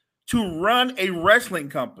disingenuous to run a wrestling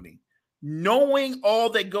company knowing all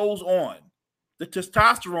that goes on. The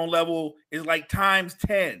testosterone level is like times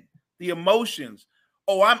 10. The emotions.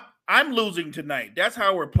 Oh, I'm losing tonight. That's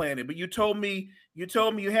how we're playing it. But you told me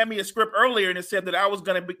you had me a script earlier and it said that I was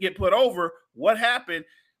going to get put over. What happened?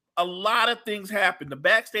 A lot of things happened. The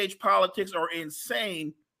backstage politics are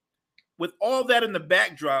insane. With all that in the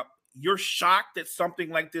backdrop, you're shocked that something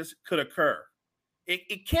like this could occur.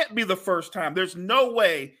 It can't be the first time. There's no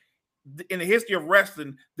way in the history of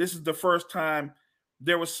wrestling this is the first time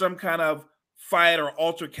there was some kind of fight or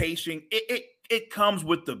altercation. It comes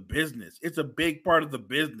with the business. It's a big part of the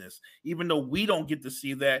business. Even though we don't get to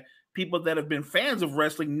see that, people that have been fans of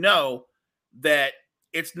wrestling know that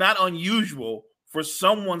it's not unusual for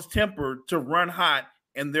someone's temper to run hot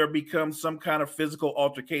and there becomes some kind of physical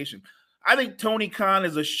altercation. I think Tony Khan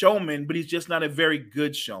is a showman, but he's just not a very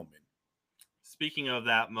good showman. speaking of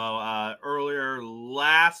that, Mo, earlier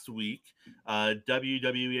last week,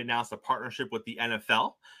 WWE announced a partnership with the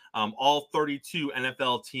NFL. All 32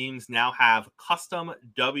 NFL teams now have custom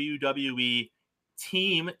WWE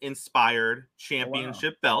team-inspired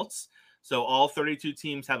championship belts. So all 32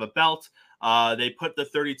 teams have a belt. They put the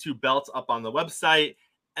 32 belts up on the website,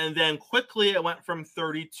 and then quickly it went from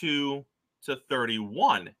 32 to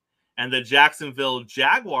 31. And the Jacksonville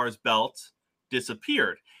Jaguars belt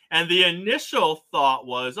disappeared. And the initial thought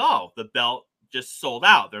was, oh, the belt just sold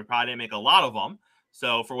out. They probably didn't make a lot of them.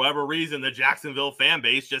 So for whatever reason, the Jacksonville fan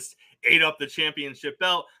base just ate up the championship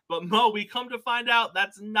belt. But Mo, we come to find out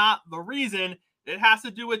that's not the reason. It has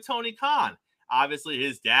to do with Tony Khan. Obviously,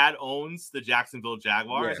 his dad owns the Jacksonville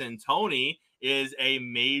Jaguars, and Tony is a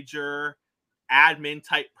major admin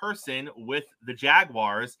type person with the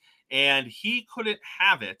Jaguars, and he couldn't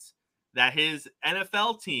have it that his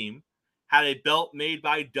NFL team had a belt made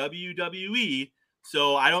by WWE.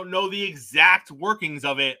 So I don't know the exact workings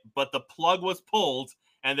of it, but the plug was pulled,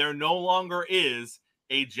 and there no longer is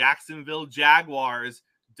a Jacksonville Jaguars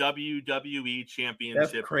WWE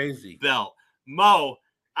championship belt. Mo,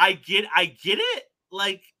 I get it.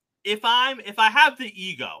 Like, if I have the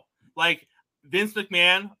ego, like Vince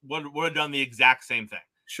McMahon would have done the exact same thing.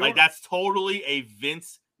 Sure. Like, that's totally a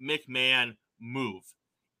Vince McMahon move.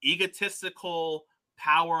 Egotistical,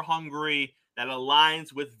 power hungry, that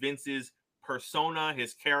aligns with Vince's persona,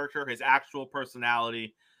 his character, his actual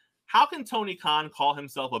personality. How can Tony Khan call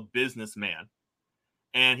himself a businessman?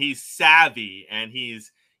 And he's savvy, and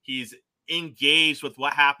he's engaged with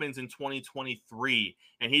what happens in 2023,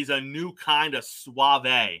 and he's a new kind of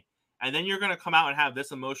suave. And then you're going to come out and have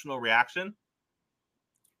this emotional reaction?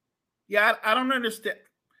 Yeah, I don't understand.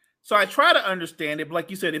 So I try to understand it, but like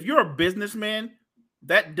you said, if you're a businessman,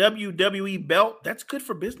 that WWE belt, that's good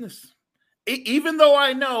for business. Even though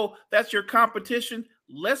I know that's your competition,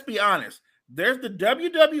 let's be honest. There's the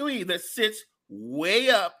WWE that sits way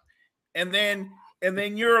up, and then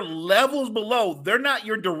your levels below, they're not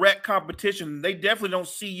your direct competition. They definitely don't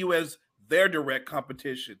see you as their direct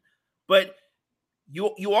competition. But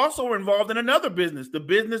you also are involved in another business, the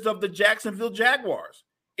business of the Jacksonville Jaguars.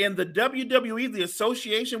 And the WWE, the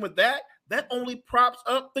association with that only props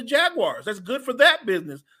up the Jaguars. That's good for that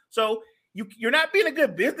business. So you're not being a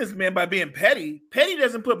good businessman by being petty. Petty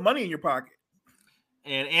doesn't put money in your pocket.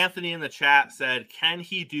 And Anthony in the chat said, can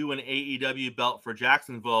he do an AEW belt for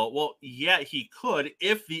Jacksonville? Well, yeah, he could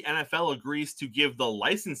if the NFL agrees to give the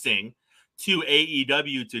licensing to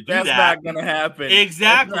AEW to do that. That's not going to happen.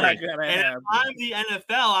 Exactly. And if I'm the NFL,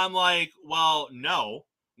 I'm like, well, no,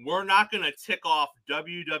 we're not going to tick off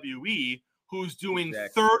WWE, who's doing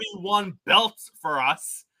 31 belts for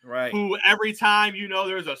us. Right. Who every time,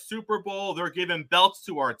 there's a Super Bowl, they're giving belts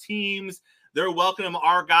to our teams. They're welcoming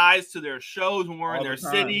our guys to their shows when we're in their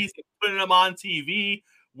cities, and putting them on TV.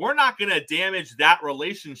 We're not going to damage that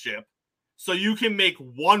relationship so you can make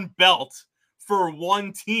one belt for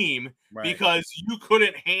one team because you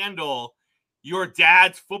couldn't handle your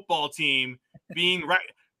dad's football team being right.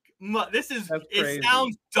 It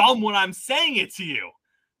sounds dumb when I'm saying it to you.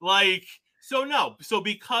 Like, so no. So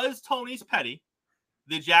because Tony's petty,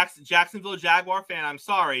 the Jacksonville Jaguar fan, I'm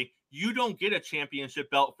sorry, you don't get a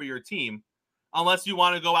championship belt for your team unless you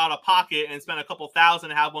want to go out of pocket and spend a couple $1,000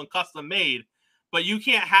 and have one custom made. But you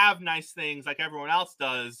can't have nice things like everyone else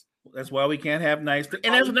does. That's why we can't have nice things.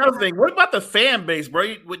 And there's another thing. What about the fan base,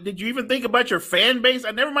 bro? Did you even think about your fan base?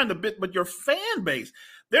 I never mind the bit, but your fan base.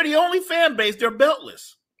 They're the only fan base. They're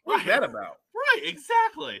beltless. What's that about? Right,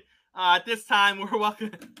 exactly. At this time, we're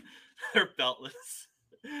welcome. They're beltless.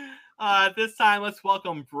 At this time, let's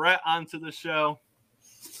welcome Brett onto the show.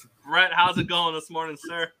 Brett, how's it going this morning,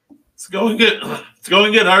 sir? It's going good. It's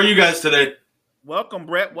going good. How are you guys today? Welcome,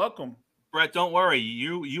 Brett. Welcome. Brett, don't worry.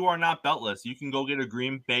 You are not beltless. You can go get a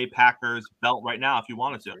Green Bay Packers belt right now if you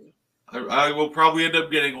wanted to. I will probably end up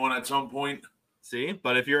getting one at some point. See,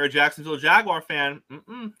 but if you're a Jacksonville Jaguar fan,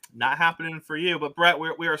 not happening for you. But Brett,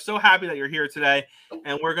 we are so happy that you're here today,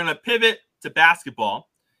 and we're going to pivot to basketball.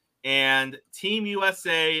 And Team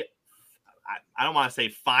USA, I don't want to say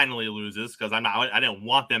finally loses because I didn't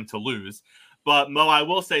want them to lose. But Mo, I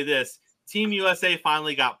will say this: Team USA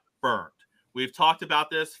finally got burned. We've talked about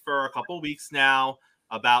this for a couple weeks now,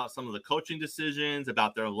 about some of the coaching decisions,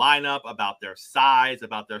 about their lineup, about their size,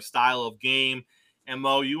 about their style of game. And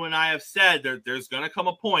Mo, you and I have said there's going to come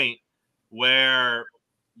a point where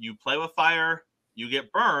you play with fire, you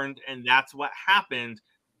get burned, and that's what happened.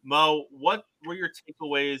 Mo, what were your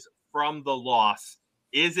takeaways from the loss?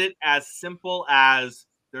 Is it as simple as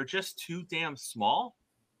they're just too damn small?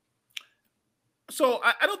 So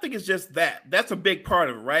I don't think it's just that. That's a big part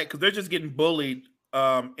of it, right? Because they're just getting bullied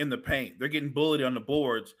in the paint. They're getting bullied on the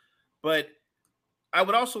boards. But I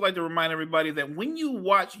would also like to remind everybody that when you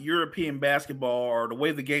watch European basketball or the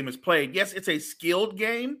way the game is played, yes, it's a skilled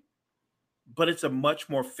game, but it's a much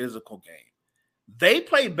more physical game. They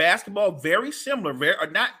play basketball very similar,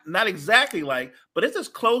 not exactly like, but it's as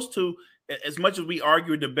close to, as much as we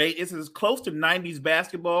argue and debate, it's as close to 90s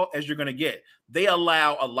basketball as you're going to get. They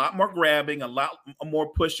allow a lot more grabbing, a lot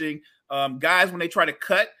more pushing. Guys, when they try to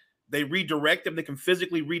cut, they redirect them. They can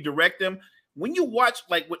physically redirect them. When you watch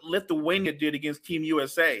like what Lithuania did against Team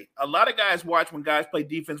USA, a lot of guys watch when guys play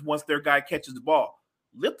defense once their guy catches the ball.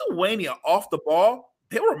 Lithuania off the ball,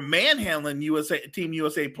 they were manhandling Team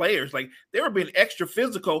USA players. Like they were being extra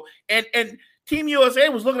physical. And Team USA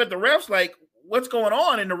was looking at the refs like, what's going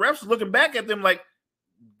on? And the refs was looking back at them like,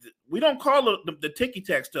 we don't call the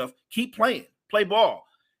ticky-tack stuff. Keep playing. Play ball.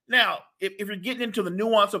 Now, if you're getting into the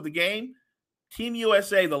nuance of the game, Team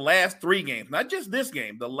USA, the last 3 games, not just this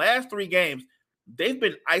game, the last 3 games, they've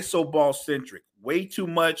been iso ball centric. Way too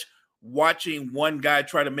much watching one guy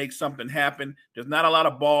try to make something happen. There's not a lot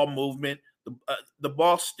of ball movement. The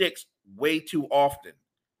ball sticks way too often.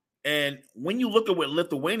 And when you look at what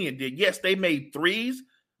Lithuania did, yes, they made threes,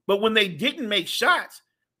 but when they didn't make shots,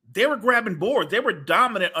 they were grabbing boards. They were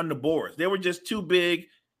dominant on the boards. They were just too big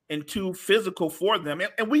and too physical for them.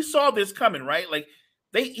 And we saw this coming, right? Like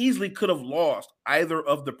they easily could have lost either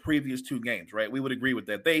of the previous 2 games, right? We would agree with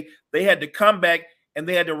that. They had to come back and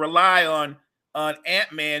they had to rely on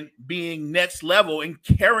Ant-Man being next level and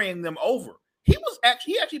carrying them over.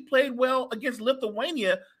 He actually played well against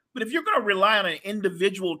Lithuania, but if you're going to rely on an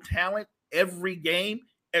individual talent every game,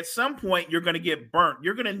 at some point you're going to get burnt.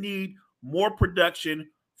 You're going to need more production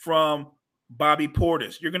from Bobby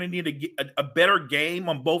Portis. You're going to need a better game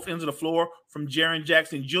on both ends of the floor from Jaren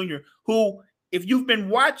Jackson Jr., who, if you've been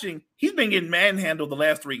watching, he's been getting manhandled the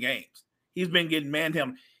last 3 games. He's been getting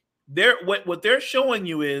manhandled. What they're showing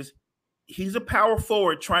you is he's a power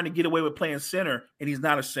forward trying to get away with playing center, and he's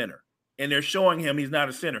not a center. And they're showing him he's not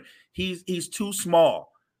a center. He's too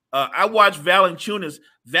small. I watched Valanciunas.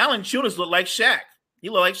 Valanciunas looked like Shaq. He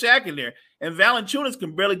looked like Shaq in there. And Valanciunas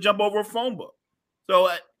can barely jump over a phone book.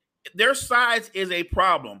 So their size is a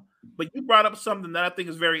problem. But you brought up something that I think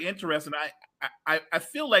is very interesting. I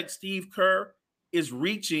feel like Steve Kerr is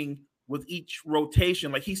reaching with each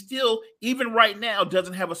rotation. Like he still, even right now,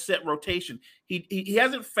 doesn't have a set rotation. He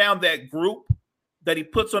hasn't found that group that he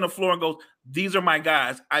puts on the floor and goes, these are my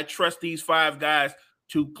guys. I trust these 5 guys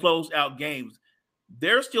to close out games.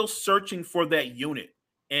 They're still searching for that unit.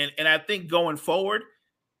 And I think going forward,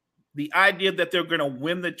 the idea that they're going to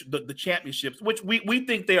win the championships, which we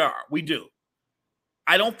think they are, we do.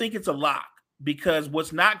 I don't think it's a lock because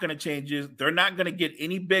what's not going to change is they're not going to get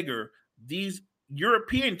any bigger. These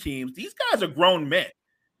European teams, these guys are grown men.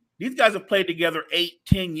 These guys have played together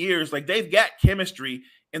 8-10 years. Like they've got chemistry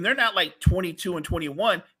and they're not like 22 and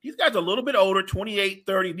 21. These guys are a little bit older, 28,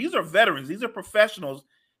 30. These are veterans. These are professionals.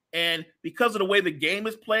 And because of the way the game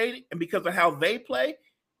is played and because of how they play,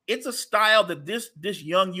 it's a style that this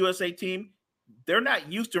young USA team, they're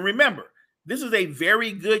not used to. Remember, this is a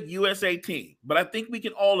very good USA team, but I think we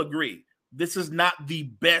can all agree this is not the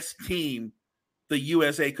best team the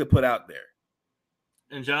USA could put out there.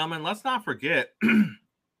 And gentlemen, let's not forget,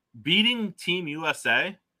 beating Team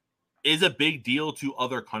USA is a big deal to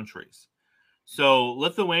other countries. So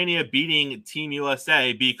Lithuania beating Team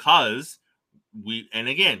USA because we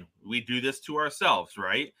do this to ourselves,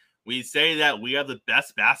 right? We say that we are the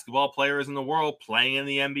best basketball players in the world playing in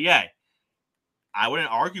the NBA. I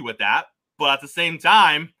wouldn't argue with that, but at the same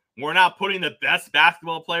time, we're not putting the best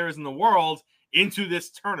basketball players in the world into this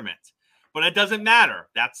tournament. But it doesn't matter.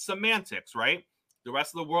 That's semantics, right? The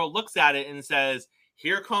rest of the world looks at it and says,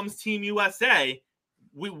 here comes Team USA.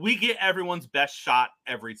 We get everyone's best shot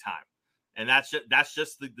every time. And that's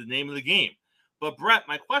just the name of the game. But Brett,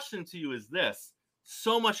 my question to you is this.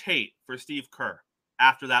 So much hate for Steve Kerr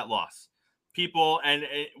after that loss. People, and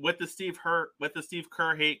with the Steve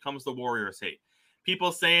Kerr hate comes the Warriors hate.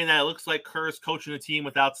 People saying that it looks like Kerr's coaching a team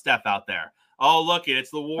without Steph out there. Oh, look,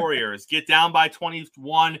 it's the Warriors. Get down by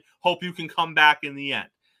 21. Hope you can come back in the end.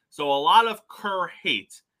 So a lot of Kerr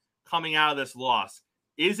hate coming out of this loss.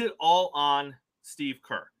 Is it all on Steve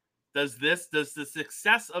Kerr? Does the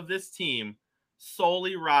success of this team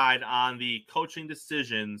solely ride on the coaching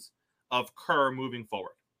decisions of Kerr moving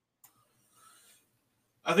forward?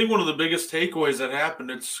 I think one of the biggest takeaways that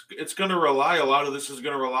happened, it's going to rely, a lot of this is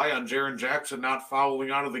going to rely on Jaren Jackson not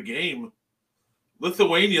fouling out of the game.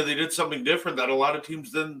 Lithuania, they did something different that a lot of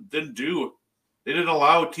teams didn't do. They didn't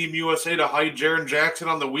allow Team USA to hide Jaren Jackson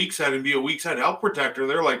on the weak side and be a weak side help protector.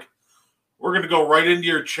 They're like, we're going to go right into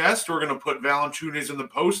your chest. We're going to put Valanciunas in the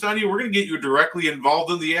post on you. We're going to get you directly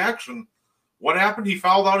involved in the action. What happened? He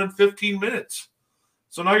fouled out in 15 minutes.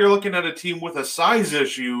 So now you're looking at a team with a size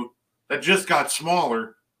issue that just got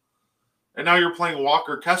smaller. And now you're playing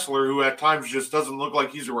Walker Kessler, who at times just doesn't look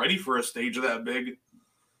like he's ready for a stage that big.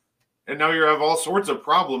 And now you have all sorts of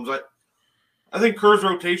problems. I think Kerr's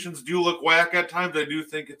rotations do look whack at times. I do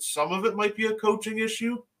think some of it might be a coaching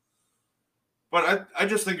issue. But I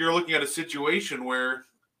just think you're looking at a situation where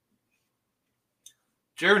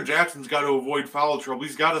Jaren Jackson's got to avoid foul trouble.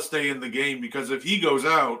 He's got to stay in the game because if he goes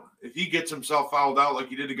out, if he gets himself fouled out like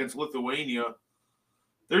he did against Lithuania,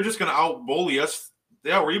 they're just going to out-bully us.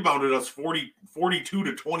 They out-rebounded us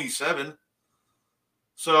 42-27.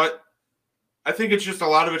 So I think it's just a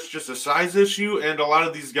lot of it's just a size issue, and a lot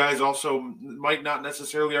of these guys also might not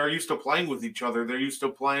necessarily are used to playing with each other. They're used to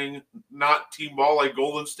playing not team ball like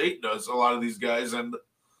Golden State does, a lot of these guys, and I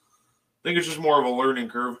think it's just more of a learning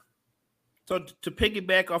curve. So to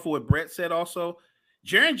piggyback off of what Brett said also,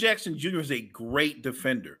 Jaren Jackson Jr. is a great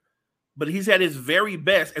defender, but he's at his very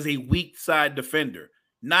best as a weak side defender.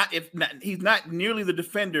 He's not nearly the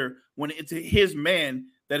defender when it's his man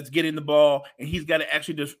that is getting the ball and he's got to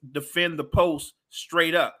actually defend the post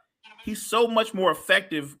straight up. He's so much more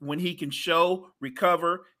effective when he can show,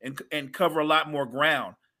 recover, and cover a lot more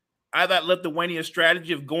ground. I thought Lithuania's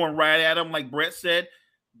strategy of going right at him, like Brett said,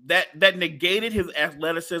 that negated his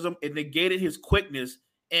athleticism, it negated his quickness,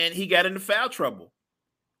 and he got into foul trouble.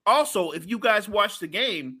 Also, if you guys watch the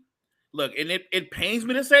game, look, and it pains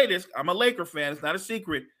me to say this, I'm a Laker fan, it's not a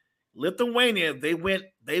secret. Lithuania, they went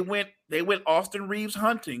Austin Reeves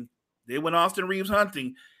hunting. They went Austin Reeves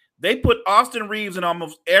hunting. They put Austin Reeves in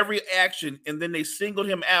almost every action, and then they singled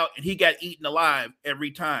him out, and he got eaten alive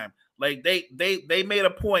every time. Like they made a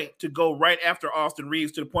point to go right after Austin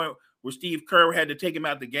Reeves to the point where Steve Kerr had to take him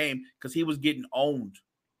out of the game because he was getting owned.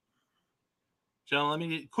 John, let me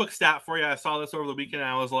get a quick stat for you. I saw this over the weekend, and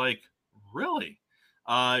I was like, really?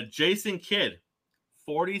 Jason Kidd,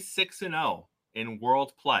 46-0 in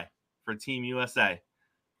world play for Team USA.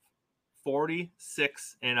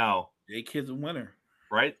 46-0. Jay Kidd's a winner.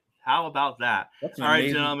 Right? How about that? All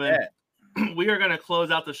right, gentlemen. We are going to close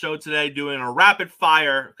out the show today doing a rapid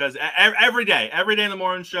fire because every day in the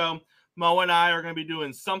morning show, Mo and I are going to be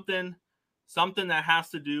doing something that has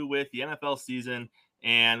to do with the NFL season,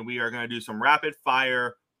 and we are going to do some rapid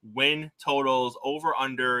fire win totals,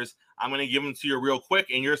 over-unders. I'm going to give them to you real quick,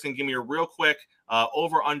 and you're just going to give me a real quick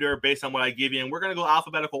over-under based on what I give you, and we're going to go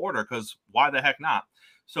alphabetical order because why the heck not?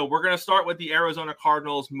 So we're going to start with the Arizona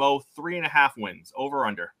Cardinals. Mo, 3.5 wins,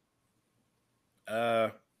 over-under.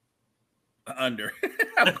 Under.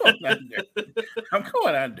 I'm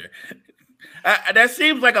going under. That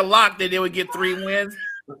seems like a lock that they would get 3 wins,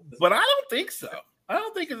 but I don't think so. I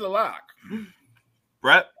don't think it's a lock.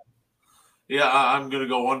 Brett? Yeah, I'm going to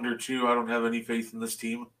go under too. I don't have any faith in this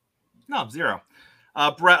team. No, 0.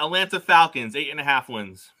 Brett, Atlanta Falcons, 8.5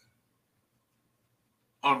 wins.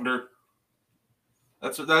 Under.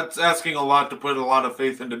 That's asking a lot to put a lot of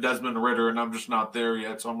faith into Desmond Ridder, and I'm just not there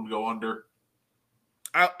yet, so I'm going to go under.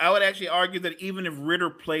 I would actually argue that even if Ridder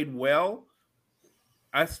played well,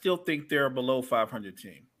 I still think they're a below 500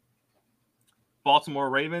 team. Baltimore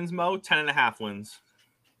Ravens, Mo, 10.5 wins.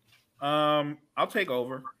 I'll take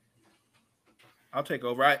over.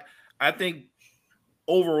 I think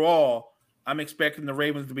overall, I'm expecting the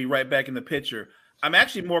Ravens to be right back in the picture. I'm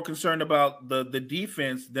actually more concerned about the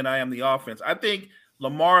defense than I am the offense. I think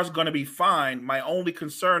Lamar is going to be fine. My only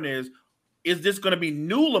concern is this going to be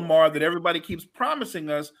new Lamar that everybody keeps promising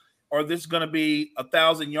us, or this going to be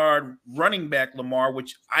 1,000-yard running back Lamar,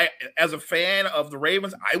 which I, as a fan of the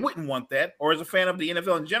Ravens, I wouldn't want that, or as a fan of the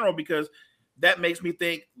NFL in general, because that makes me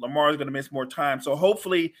think Lamar is going to miss more time. So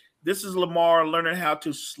hopefully this is Lamar learning how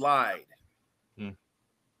to slide.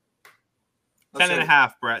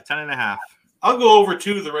 10.5, Brett, 10.5. I'll go over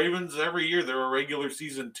too. The Ravens, every year, they're a regular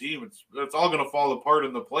season team. It's all going to fall apart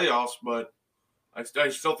in the playoffs, but I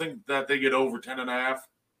still think that they get over 10.5.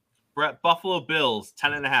 Brett, Buffalo Bills,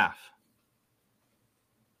 10.5.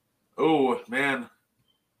 Oh, man.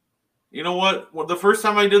 You know what? Well, the first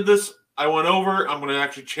time I did this, I went over. I'm going to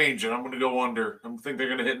actually change it. I'm going to go under. I think they're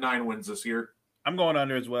going to hit 9 wins this year. I'm going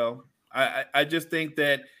under as well. I just think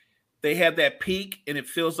that they had that peak, and it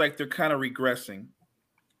feels like they're kind of regressing.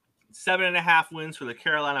 7.5 wins for the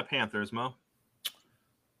Carolina Panthers, Mo.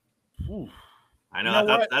 Ooh. I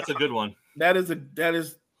know, that's a good one. That is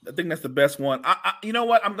I think that's the best one. You know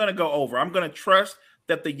what? I'm going to go over. I'm going to trust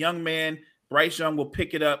that the young man, Bryce Young, will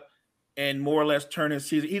pick it up and more or less turn his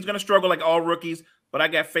season. He's going to struggle like all rookies, but I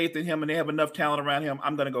got faith in him, and they have enough talent around him.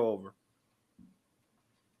 I'm going to go over.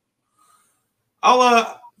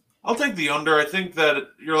 I'll take the under. I think that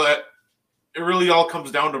it really all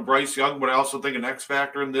comes down to Bryce Young, but I also think an X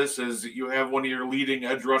factor in this is you have one of your leading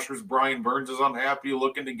edge rushers, Brian Burns, is unhappy,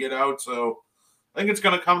 looking to get out. So I think it's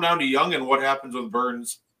going to come down to Young and what happens with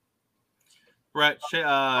Burns. Brett,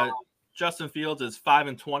 Justin Fields is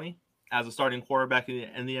 5-20 as a starting quarterback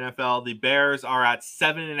in the NFL. The Bears are at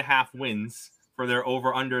 7.5 wins for their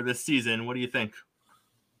over/under this season. What do you think?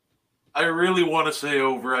 I really want to say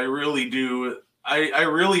over. I really do. I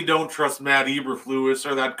really don't trust Matt Eberflus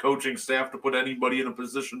or that coaching staff to put anybody in a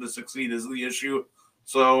position to succeed is the issue.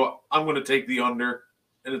 So I'm going to take the under,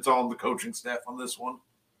 and it's all the coaching staff on this one.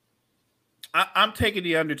 I'm taking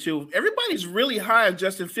the under too. Everybody's really high on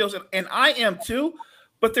Justin Fields, and I am too,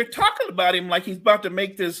 but they're talking about him like he's about to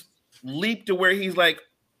make this leap to where he's like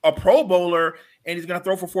a Pro Bowler and he's going to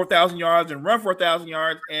throw for 4,000 yards and run for 1,000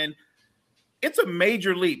 yards. And it's a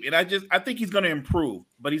major leap. And I think he's going to improve,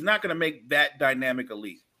 but he's not going to make that dynamic a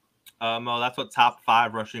leap. Mo, that's what top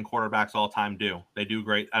 5 rushing quarterbacks all time do. They do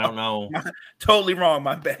great. I don't know. Totally wrong.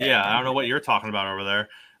 My bad. Yeah. I don't know what you're talking about over there.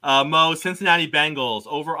 Mo, Cincinnati Bengals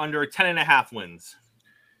over under 10.5 wins.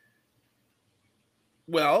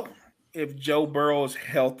 Well, if Joe Burrow is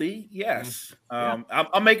healthy, yes.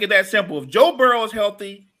 I'll make it that simple. If Joe Burrow is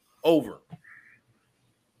healthy, over.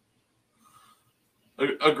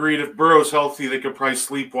 Agreed. If Burrow's healthy, they could probably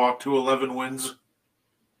sleepwalk to 11 wins.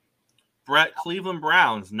 Brett, Cleveland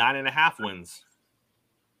Browns 9.5 wins.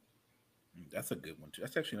 That's a good one too.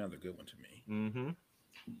 That's actually another good one to me. Mm-hmm.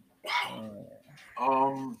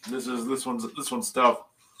 Wow. This one's tough.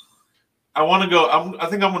 I want to go. I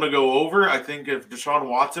think I'm going to go over. I think if Deshaun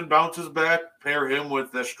Watson bounces back, pair him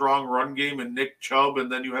with a strong run game and Nick Chubb,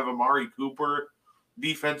 and then you have Amari Cooper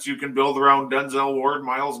defense you can build around Denzel Ward,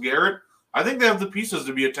 Myles Garrett. I think they have the pieces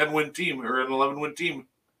to be a 10-win team or an 11-win team.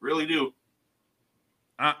 Really do.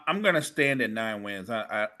 I'm going to stand at 9 wins.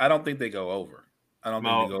 I don't think they go over. I don't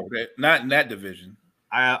think they go over. Not in that division.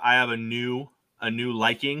 I have a new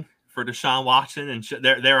liking for Deshaun Watson, and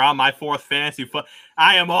they're on my 4th fantasy foot.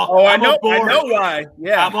 I know. Aboard. I know why.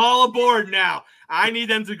 Yeah, I'm all aboard now. I need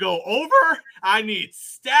them to go over. I need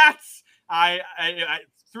stats. I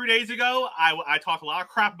 3 days ago, I talked a lot of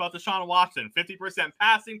crap about Deshaun Watson. 50%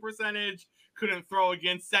 passing percentage, couldn't throw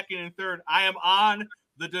against second and third. I am on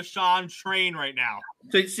the Deshaun train right now.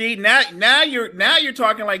 So see now you're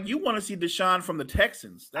talking like you want to see Deshaun from the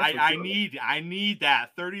Texans. I need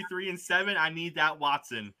that 33-7. I need that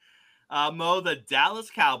Watson. Mo, the Dallas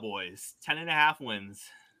Cowboys 10.5 wins.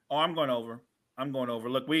 Oh, I'm going over.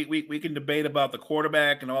 Look, we can debate about the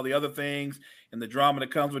quarterback and all the other things and the drama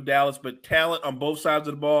that comes with Dallas, but talent on both sides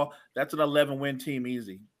of the ball, that's an 11-win team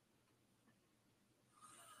easy.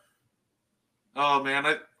 Oh man,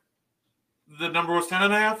 the number was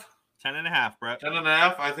 10.5. 10.5, Brett.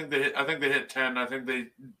 10.5. I think they hit 10. I think they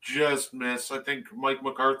just miss. I think Mike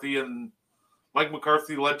McCarthy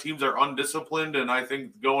led teams are undisciplined, and I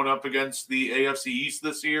think going up against the AFC East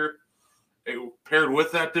this year, paired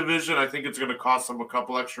with that division, I think it's going to cost them a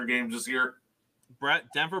couple extra games this year. Brett,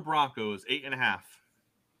 Denver Broncos 8.5.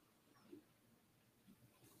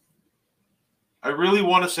 I really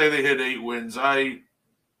want to say they hit 8 wins. I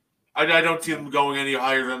don't see them going any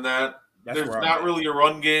higher than that. There's not really a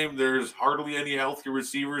run game. There's hardly any healthy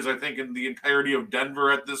receivers, I think, in the entirety of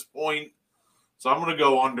Denver at this point. So I'm going to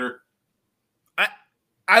go under.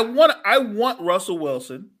 I want Russell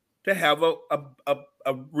Wilson to have a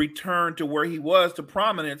return to where he was to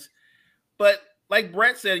prominence, but like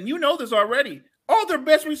Brett said, and you know this already, all their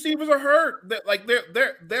best receivers are hurt.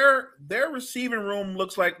 Their receiving room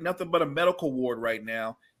looks like nothing but a medical ward right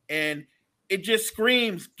now, and it just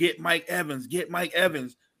screams get Mike Evans.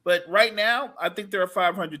 But right now, I think they're a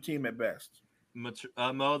 500 team at best.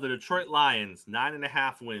 Mo, the Detroit Lions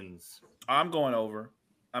 9.5 wins. I'm going over.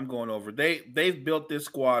 They've built this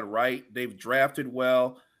squad right. They've drafted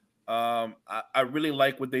well. I really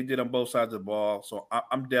like what they did on both sides of the ball, so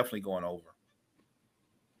I'm definitely going over.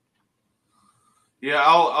 Yeah,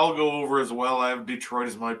 I'll go over as well. I have Detroit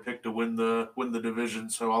as my pick to win the division,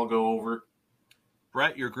 so I'll go over.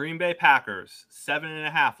 Brett, your Green Bay Packers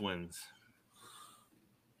 7.5 wins.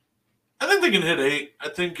 I think they can hit 8. I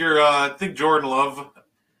think Jordan Love.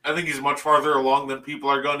 I think he's much farther along than people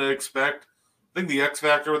are going to expect. I think the X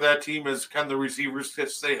factor with that team is can the receivers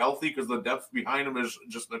stay healthy because the depth behind them is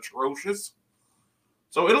just atrocious.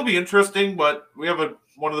 So it'll be interesting, but we have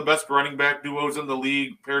one of the best running back duos in the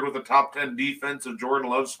league paired with a top 10 defense, and Jordan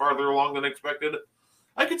Love's farther along than expected.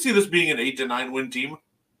 I could see this being an 8 to 9 win team.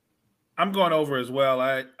 I'm going over as well.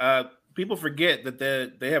 people forget that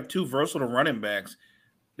they have two versatile running backs.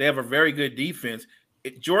 They have a very good defense.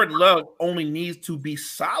 Jordan Love only needs to be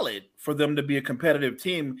solid for them to be a competitive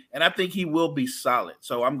team, and I think he will be solid.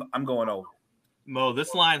 So I'm going over. Mo,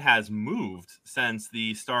 this line has moved since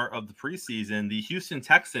the start of the preseason. The Houston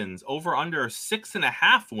Texans over under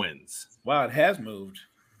 6.5 wins. Wow, it has moved.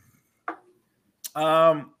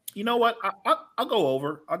 You know what? I'll go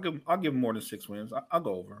over. I'll give them more than 6 wins. I'll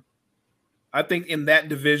go over. I think in that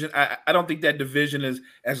division, I don't think that division is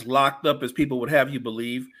as locked up as people would have you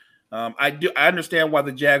believe. I understand why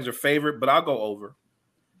the Jags are favored, but I'll go over.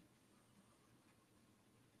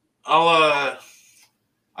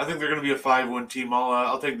 I think they're going to be a 5-win team.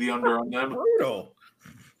 I'll take the under on them. Brutal.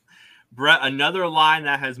 Brett, another line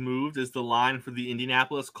that has moved is the line for the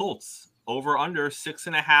Indianapolis Colts. Over under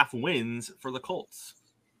 6.5 wins for the Colts.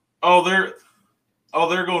 They're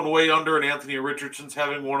going way under, and Anthony Richardson's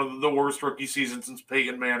having one of the worst rookie seasons since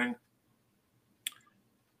Peyton Manning.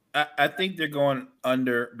 I think they're going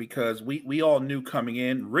under because we all knew coming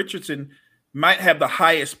in Richardson might have the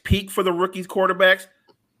highest peak for the rookies quarterbacks,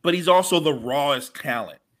 but he's also the rawest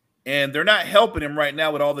talent. And they're not helping him right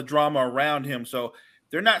now with all the drama around him. So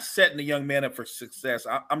they're not setting the young man up for success.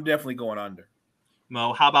 I'm definitely going under.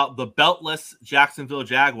 Mo, how about the beltless Jacksonville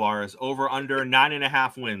Jaguars over under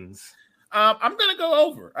 9.5 wins? I'm going to go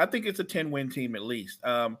over. I think it's a 10-win team at least.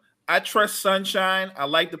 I trust Sunshine. I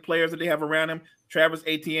like the players that they have around him. Travis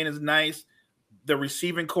Etienne is nice. The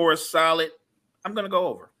receiving core is solid. I'm going to go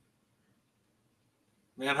over.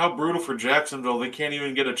 Man, how brutal for Jacksonville. They can't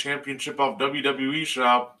even get a championship off WWE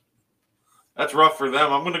Shop. That's rough for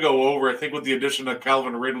them. I'm going to go over. I think with the addition of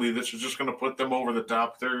Calvin Ridley, this is just going to put them over the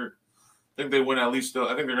top. I think they win at least.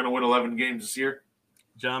 I think they're going to win 11 games this year.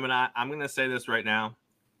 Gentlemen, I'm going to say this right now,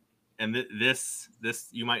 and this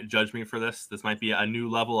you might judge me for this. This might be a new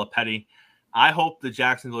level of petty. I hope the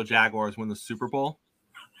Jacksonville Jaguars win the Super Bowl,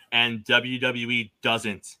 and WWE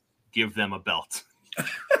doesn't give them a belt.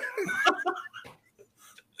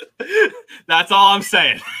 That's all I'm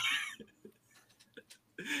saying.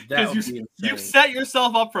 Because you've set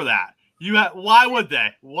yourself up for that. Why would they?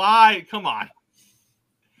 Why? Come on.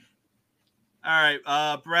 All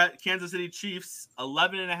right, Brett, Kansas City Chiefs,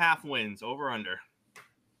 11.5 wins, over under.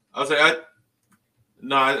 I'll say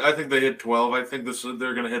I think they hit 12. I think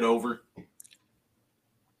they're going to hit over.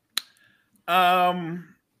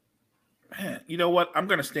 You know what? I'm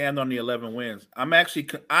going to stand on the 11 wins.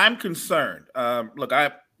 I'm concerned. Look,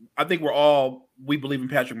 I think we believe in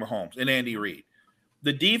Patrick Mahomes and Andy Reid.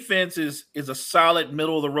 The defense is a solid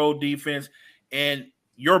middle of the road defense, and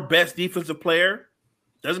your best defensive player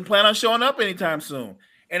doesn't plan on showing up anytime soon.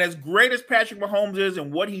 And as great as Patrick Mahomes is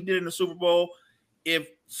and what he did in the Super Bowl, if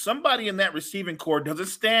somebody in that receiving core doesn't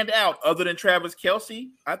stand out other than Travis Kelce,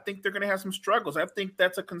 I think they're going to have some struggles. I think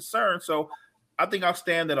that's a concern. So I think I'll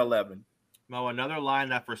stand at 11. Well, another line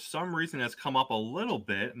that for some reason has come up a little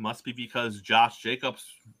bit must be because Josh Jacobs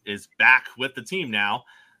is back with the team now.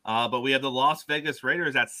 But we have the Las Vegas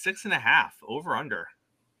Raiders at 6.5, over under.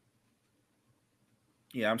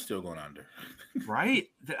 Yeah, I'm still going under. Right?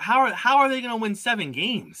 How are they going to win 7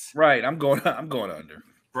 games? Right, I'm going under.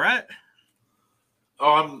 Brett?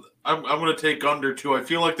 Oh, I'm going to take under too. I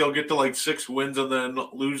feel like they'll get to like 6 wins and then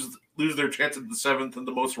lose their chance at the 7th in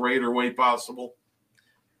the most Raider way possible.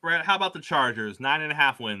 Brett, how about the Chargers?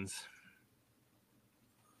 9.5 wins.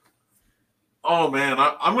 Oh man,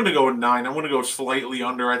 I'm going to go with 9. I'm going to go slightly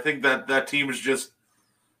under. I think that team is just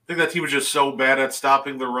so bad at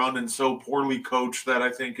stopping the run and so poorly coached that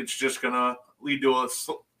I think it's just going to lead to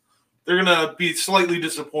they're going to be slightly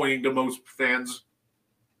disappointing to most fans.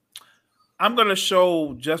 I'm going to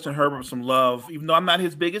show Justin Herbert some love, even though I'm not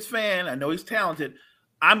his biggest fan. I know he's talented.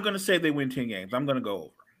 I'm going to say they win 10 games. I'm going to go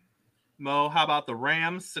over. Mo, how about the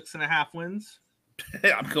Rams? 6.5 wins.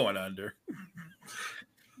 I'm going under.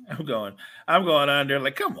 I'm going under.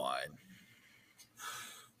 Like, come on.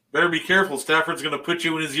 Better be careful. Stafford's going to put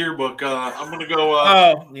you in his yearbook. I'm going to go.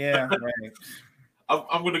 Oh, yeah, right.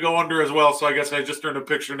 I'm going to go under as well. So I guess I just turned a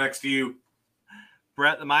picture next to you.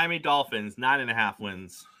 Brett, the Miami Dolphins, 9.5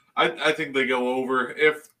 wins. I think they go over.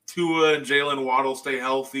 If Tua and Jalen Waddle stay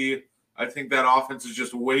healthy, I think that offense is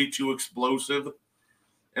just way too explosive.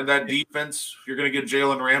 And that defense, you're going to get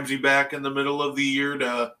Jalen Ramsey back in the middle of the year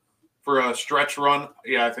for a stretch run.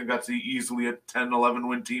 Yeah, I think that's easily a 10-11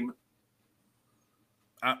 win team.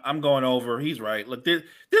 I'm going over. He's right. Look, this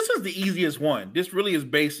is the easiest one. This really is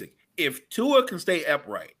basic. If Tua can stay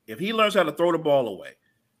upright, if he learns how to throw the ball away,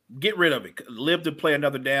 get rid of it, live to play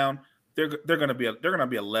another down, they're going to be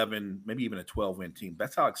 11, maybe even a 12-win team.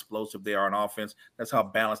 That's how explosive they are on offense. That's how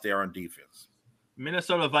balanced they are on defense.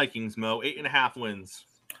 Minnesota Vikings, Mo, 8.5 wins.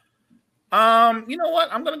 You know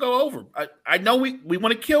what? I'm gonna go over. I know we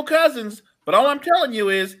want to kill Cousins, but all I'm telling you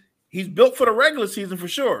is he's built for the regular season for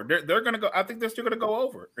sure. They're gonna go. I think they're still gonna go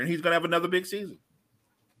over, and he's gonna have another big season.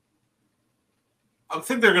 I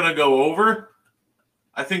think they're gonna go over.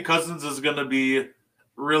 I think Cousins is gonna be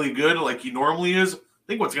really good, like he normally is. I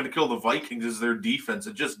think what's gonna kill the Vikings is their defense.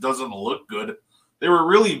 It just doesn't look good. They were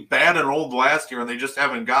really bad and old last year, and they just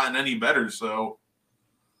haven't gotten any better. So.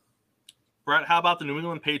 Brett, how about the New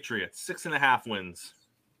England Patriots? 6.5 wins.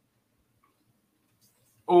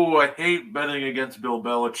 Oh, I hate betting against Bill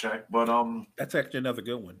Belichick, but that's actually another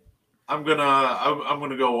good one. I'm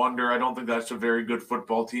gonna go under. I don't think that's a very good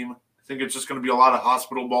football team. I think it's just gonna be a lot of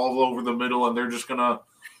hospital balls over the middle, and they're just gonna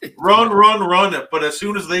run it. But as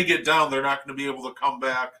soon as they get down, they're not gonna be able to come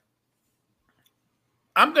back.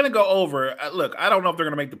 I'm gonna go over. Look, I don't know if they're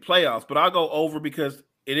gonna make the playoffs, but I'll go over because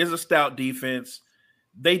it is a stout defense.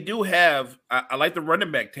 They do have, I like the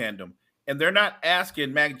running back tandem, and they're not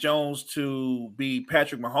asking Mac Jones to be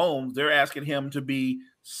Patrick Mahomes. They're asking him to be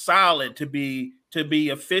solid, to be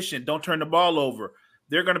efficient. Don't turn the ball over.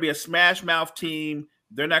 They're going to be a smash mouth team.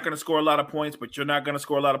 They're not going to score a lot of points, but you're not going to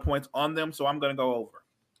score a lot of points on them. So I'm going to go over.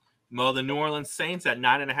 Mo, the New Orleans Saints at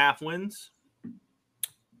 9.5 wins.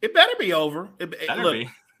 It better be over.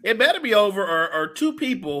 It better be over, or two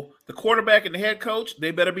people, the quarterback and the head coach,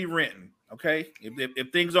 they better be renting. Okay, if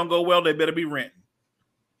things don't go well, they better be renting.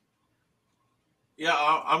 Yeah,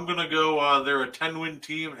 I'm gonna go. They're a 10-win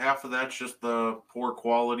team. Half of that's just the poor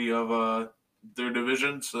quality of their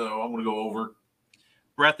division, so I'm gonna go over.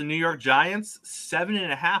 Brett, the New York Giants,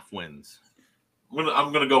 7.5 wins.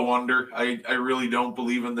 I'm gonna go under. I really don't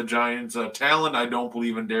believe in the Giants' talent. I don't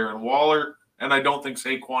believe in Darren Waller, and I don't think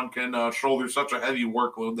Saquon can shoulder such a heavy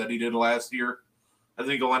workload that he did last year. I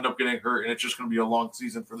think he'll end up getting hurt, and it's just going to be a long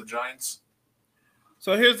season for the Giants.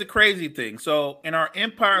 So here's the crazy thing. So in our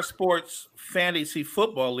Empire Sports Fantasy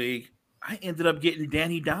Football League, I ended up getting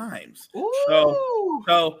Danny Dimes. Ooh.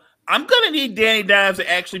 So I'm going to need Danny Dimes to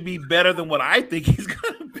actually be better than what I think he's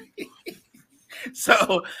going to be.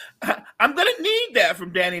 So I'm going to need that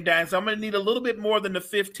from Danny Dimes. So I'm going to need a little bit more than the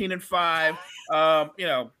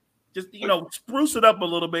 15-5. Just spruce it up a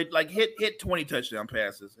little bit, like hit 20 touchdown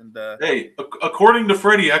passes. And hey, according to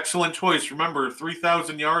Freddie, excellent choice. Remember,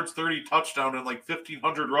 3,000 yards, 30 touchdown, and like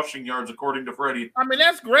 1,500 rushing yards, according to Freddie. I mean,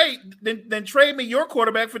 that's great. Then trade me your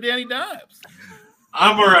quarterback for Danny Dimes.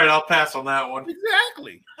 I'm all right. I'll pass on that one.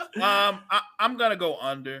 Exactly. I'm gonna go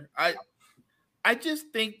under. I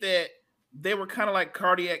just think that they were kind of like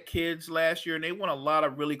cardiac kids last year, and they won a lot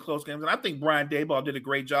of really close games. And I think Brian Daboll did a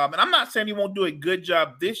great job. And I'm not saying he won't do a good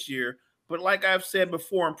job this year, but like I've said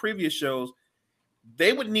before in previous shows,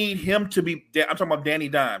 they would need him to be – I'm talking about Danny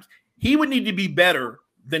Dimes. He would need to be better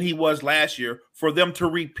than he was last year for them to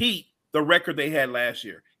repeat the record they had last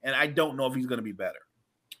year. And I don't know if he's going to be better.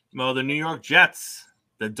 Well, the New York Jets,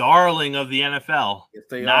 the darling of the NFL. Yes,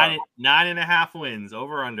 they are. 9.5 wins,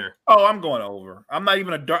 over under. Oh, I'm going over. I'm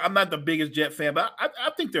not the biggest Jet fan, but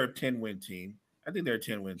I think they're a 10-win team.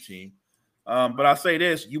 But I'll say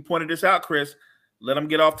this. You pointed this out, Chris. Let them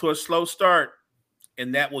get off to a slow start,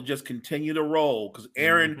 and that will just continue to roll. Because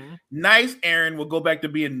Aaron, nice Aaron, will go back to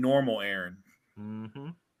being normal Aaron. Mm-hmm.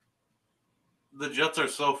 The Jets are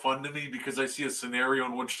so fun to me because I see a scenario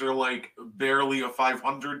in which they're like barely a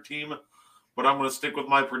 500 team. But I'm going to stick with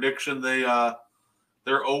my prediction.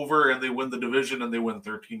 They're over and they win the division and they win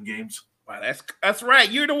 13 games. Wow, that's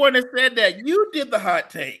right. You're the one that said that. You did the hot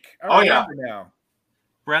take. Yeah. Now,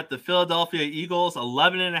 Brett, the Philadelphia Eagles,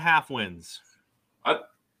 11.5 wins.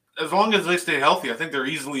 As long as they stay healthy, I think they're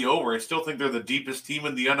easily over. I still think they're the deepest team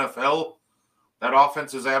in the NFL. That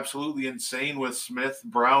offense is absolutely insane with Smith,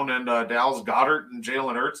 Brown, and Dallas Goedert and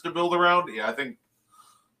Jalen Hurts to build around. Yeah, I think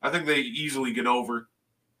they easily get over.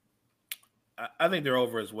 I think they're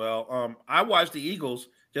over as well. I watch the Eagles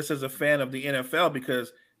just as a fan of the NFL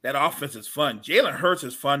because that offense is fun. Jalen Hurts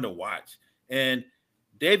is fun to watch. And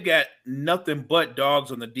they've got nothing but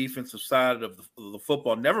dogs on the defensive side of the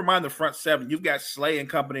football. Never mind the front seven. You've got Slay and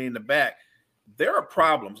company in the back. There are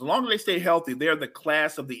problems. As long as they stay healthy, they're the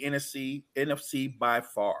class of the NFC by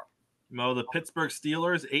far. Mo, the Pittsburgh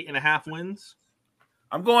Steelers, 8.5 wins.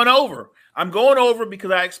 I'm going over. I'm going over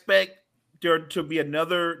because I expect there to be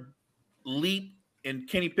another leap in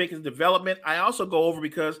Kenny Pickett's development. I also go over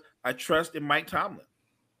because I trust in Mike Tomlin.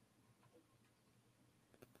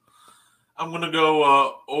 I'm going to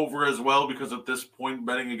go over as well because at this point,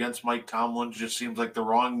 betting against Mike Tomlin just seems like the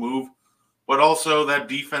wrong move. But also that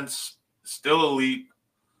defense still elite.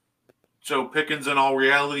 So Pickens, in all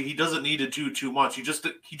reality, he doesn't need to do too much. He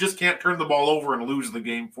just can't turn the ball over and lose the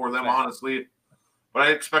game for them, honestly. but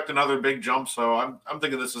I expect another big jump. So I'm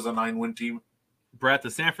thinking this is a 9-win team. Brett,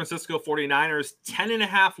 the San Francisco 49ers,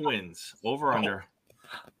 10.5 wins. Over under.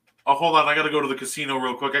 Oh, hold on. I got to go to the casino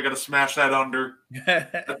real quick. I got to smash that under.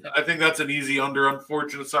 I think that's an easy under.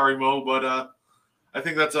 Unfortunate. Sorry, Mo, but I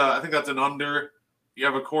think that's an under. You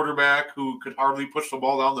have a quarterback who could hardly push the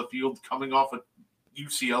ball down the field coming off a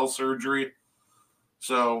UCL surgery.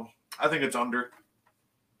 So I think it's under.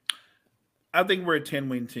 I think we're a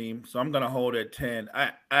 10-win team, so I'm going to hold at 10.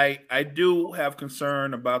 I do have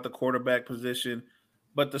concern about the quarterback position,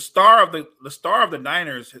 but the star of the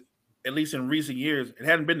Niners, at least in recent years, it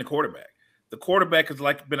hadn't been the quarterback. The quarterback has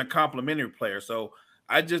been a complimentary player, so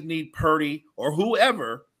I just need Purdy or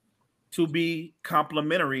whoever to be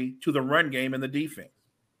complimentary to the run game and the defense.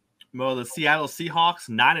 Well, the Seattle Seahawks,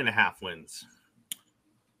 9.5 wins.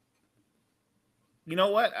 You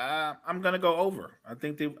know what? I'm gonna go over. I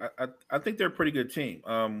think they're a pretty good team.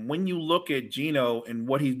 When you look at Geno and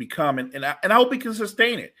what he's become, and I hope he can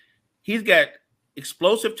sustain it. He's got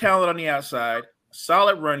explosive talent on the outside,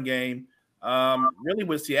 solid run game. Really,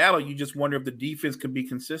 with Seattle, you just wonder if the defense can be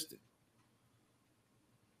consistent.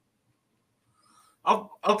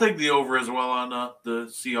 I'll take the over as well on the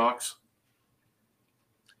Seahawks.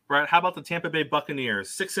 Brett, how about the Tampa Bay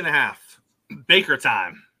Buccaneers? 6.5. Baker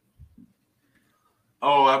time.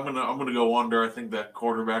 Oh, I'm gonna go under. I think that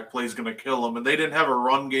quarterback play is gonna kill them. And they didn't have a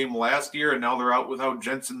run game last year, and now they're out without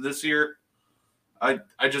Jensen this year. I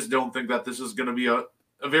just don't think that this is gonna be a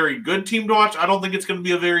very good team to watch. I don't think it's gonna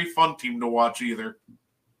be a very fun team to watch either.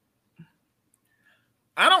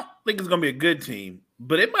 I don't think it's gonna be a good team,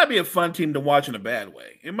 but it might be a fun team to watch in a bad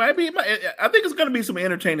way. I think it's gonna be some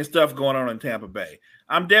entertaining stuff going on in Tampa Bay.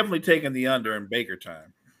 I'm definitely taking the under in Baker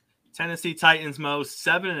time. Tennessee Titans, Mo,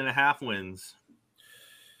 7.5 wins.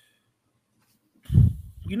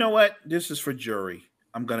 You know what? This is for jury.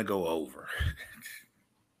 I'm going to go over.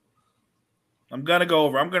 I'm going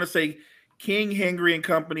to say King, Henry, and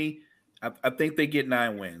company. I think they get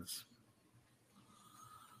 9 wins.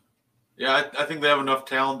 Yeah, I think they have enough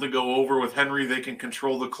talent to go over. With Henry, they can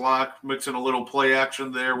control the clock, mixing a little play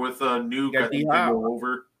action there with Nuke. I think they go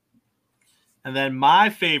over. And then my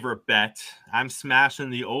favorite bet, I'm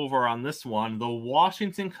smashing the over on this one. The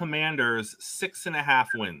Washington Commanders, 6.5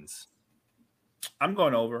 wins. I'm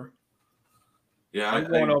going over. Yeah, I'm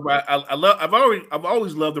going over. I've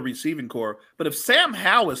always loved the receiving core, but if Sam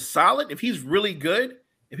Howell is solid, if he's really good,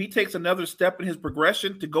 if he takes another step in his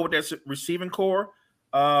progression to go with that receiving core,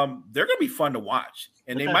 they're going to be fun to watch,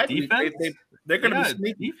 and with they might defense? they're going to be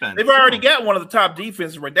sneaky. Defense. They've already got one of the top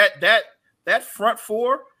defenses. Right, that front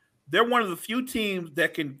four, they're one of the few teams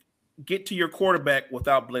that can get to your quarterback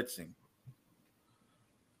without blitzing.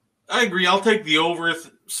 I agree. I'll take the over.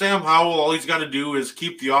 Sam Howell, all he's got to do is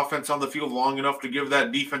keep the offense on the field long enough to give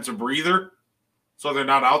that defense a breather so they're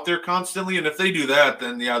not out there constantly. And if they do that,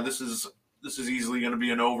 then, yeah, this is easily going to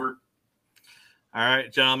be an over. All right,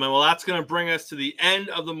 gentlemen. Well, that's going to bring us to the end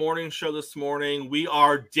of the morning show this morning. We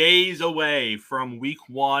are days away from week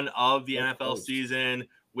 1 of the NFL season.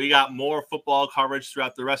 We got more football coverage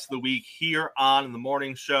throughout the rest of the week here on the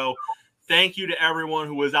morning show. Thank you to everyone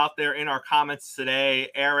who was out there in our comments today.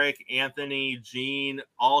 Eric, Anthony, Gene,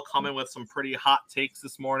 all coming with some pretty hot takes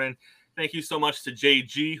this morning. Thank you so much to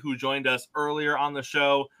JG, who joined us earlier on the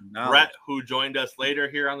show. Brett, who joined us later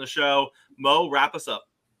here on the show. Mo, wrap us up.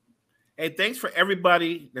 Hey, thanks for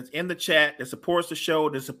everybody that's in the chat, that supports the show,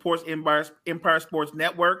 that supports Empire Sports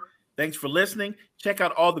Network. Thanks for listening. Check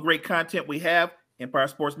out all the great content we have. Empire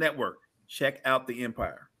Sports Network. Check out the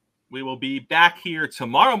Empire. We will be back here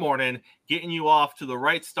tomorrow morning, getting you off to the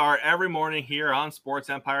right start every morning here on Sports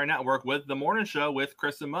Empire Network with the morning show with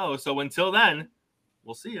Chris and Mo. So until then,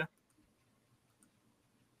 we'll see you.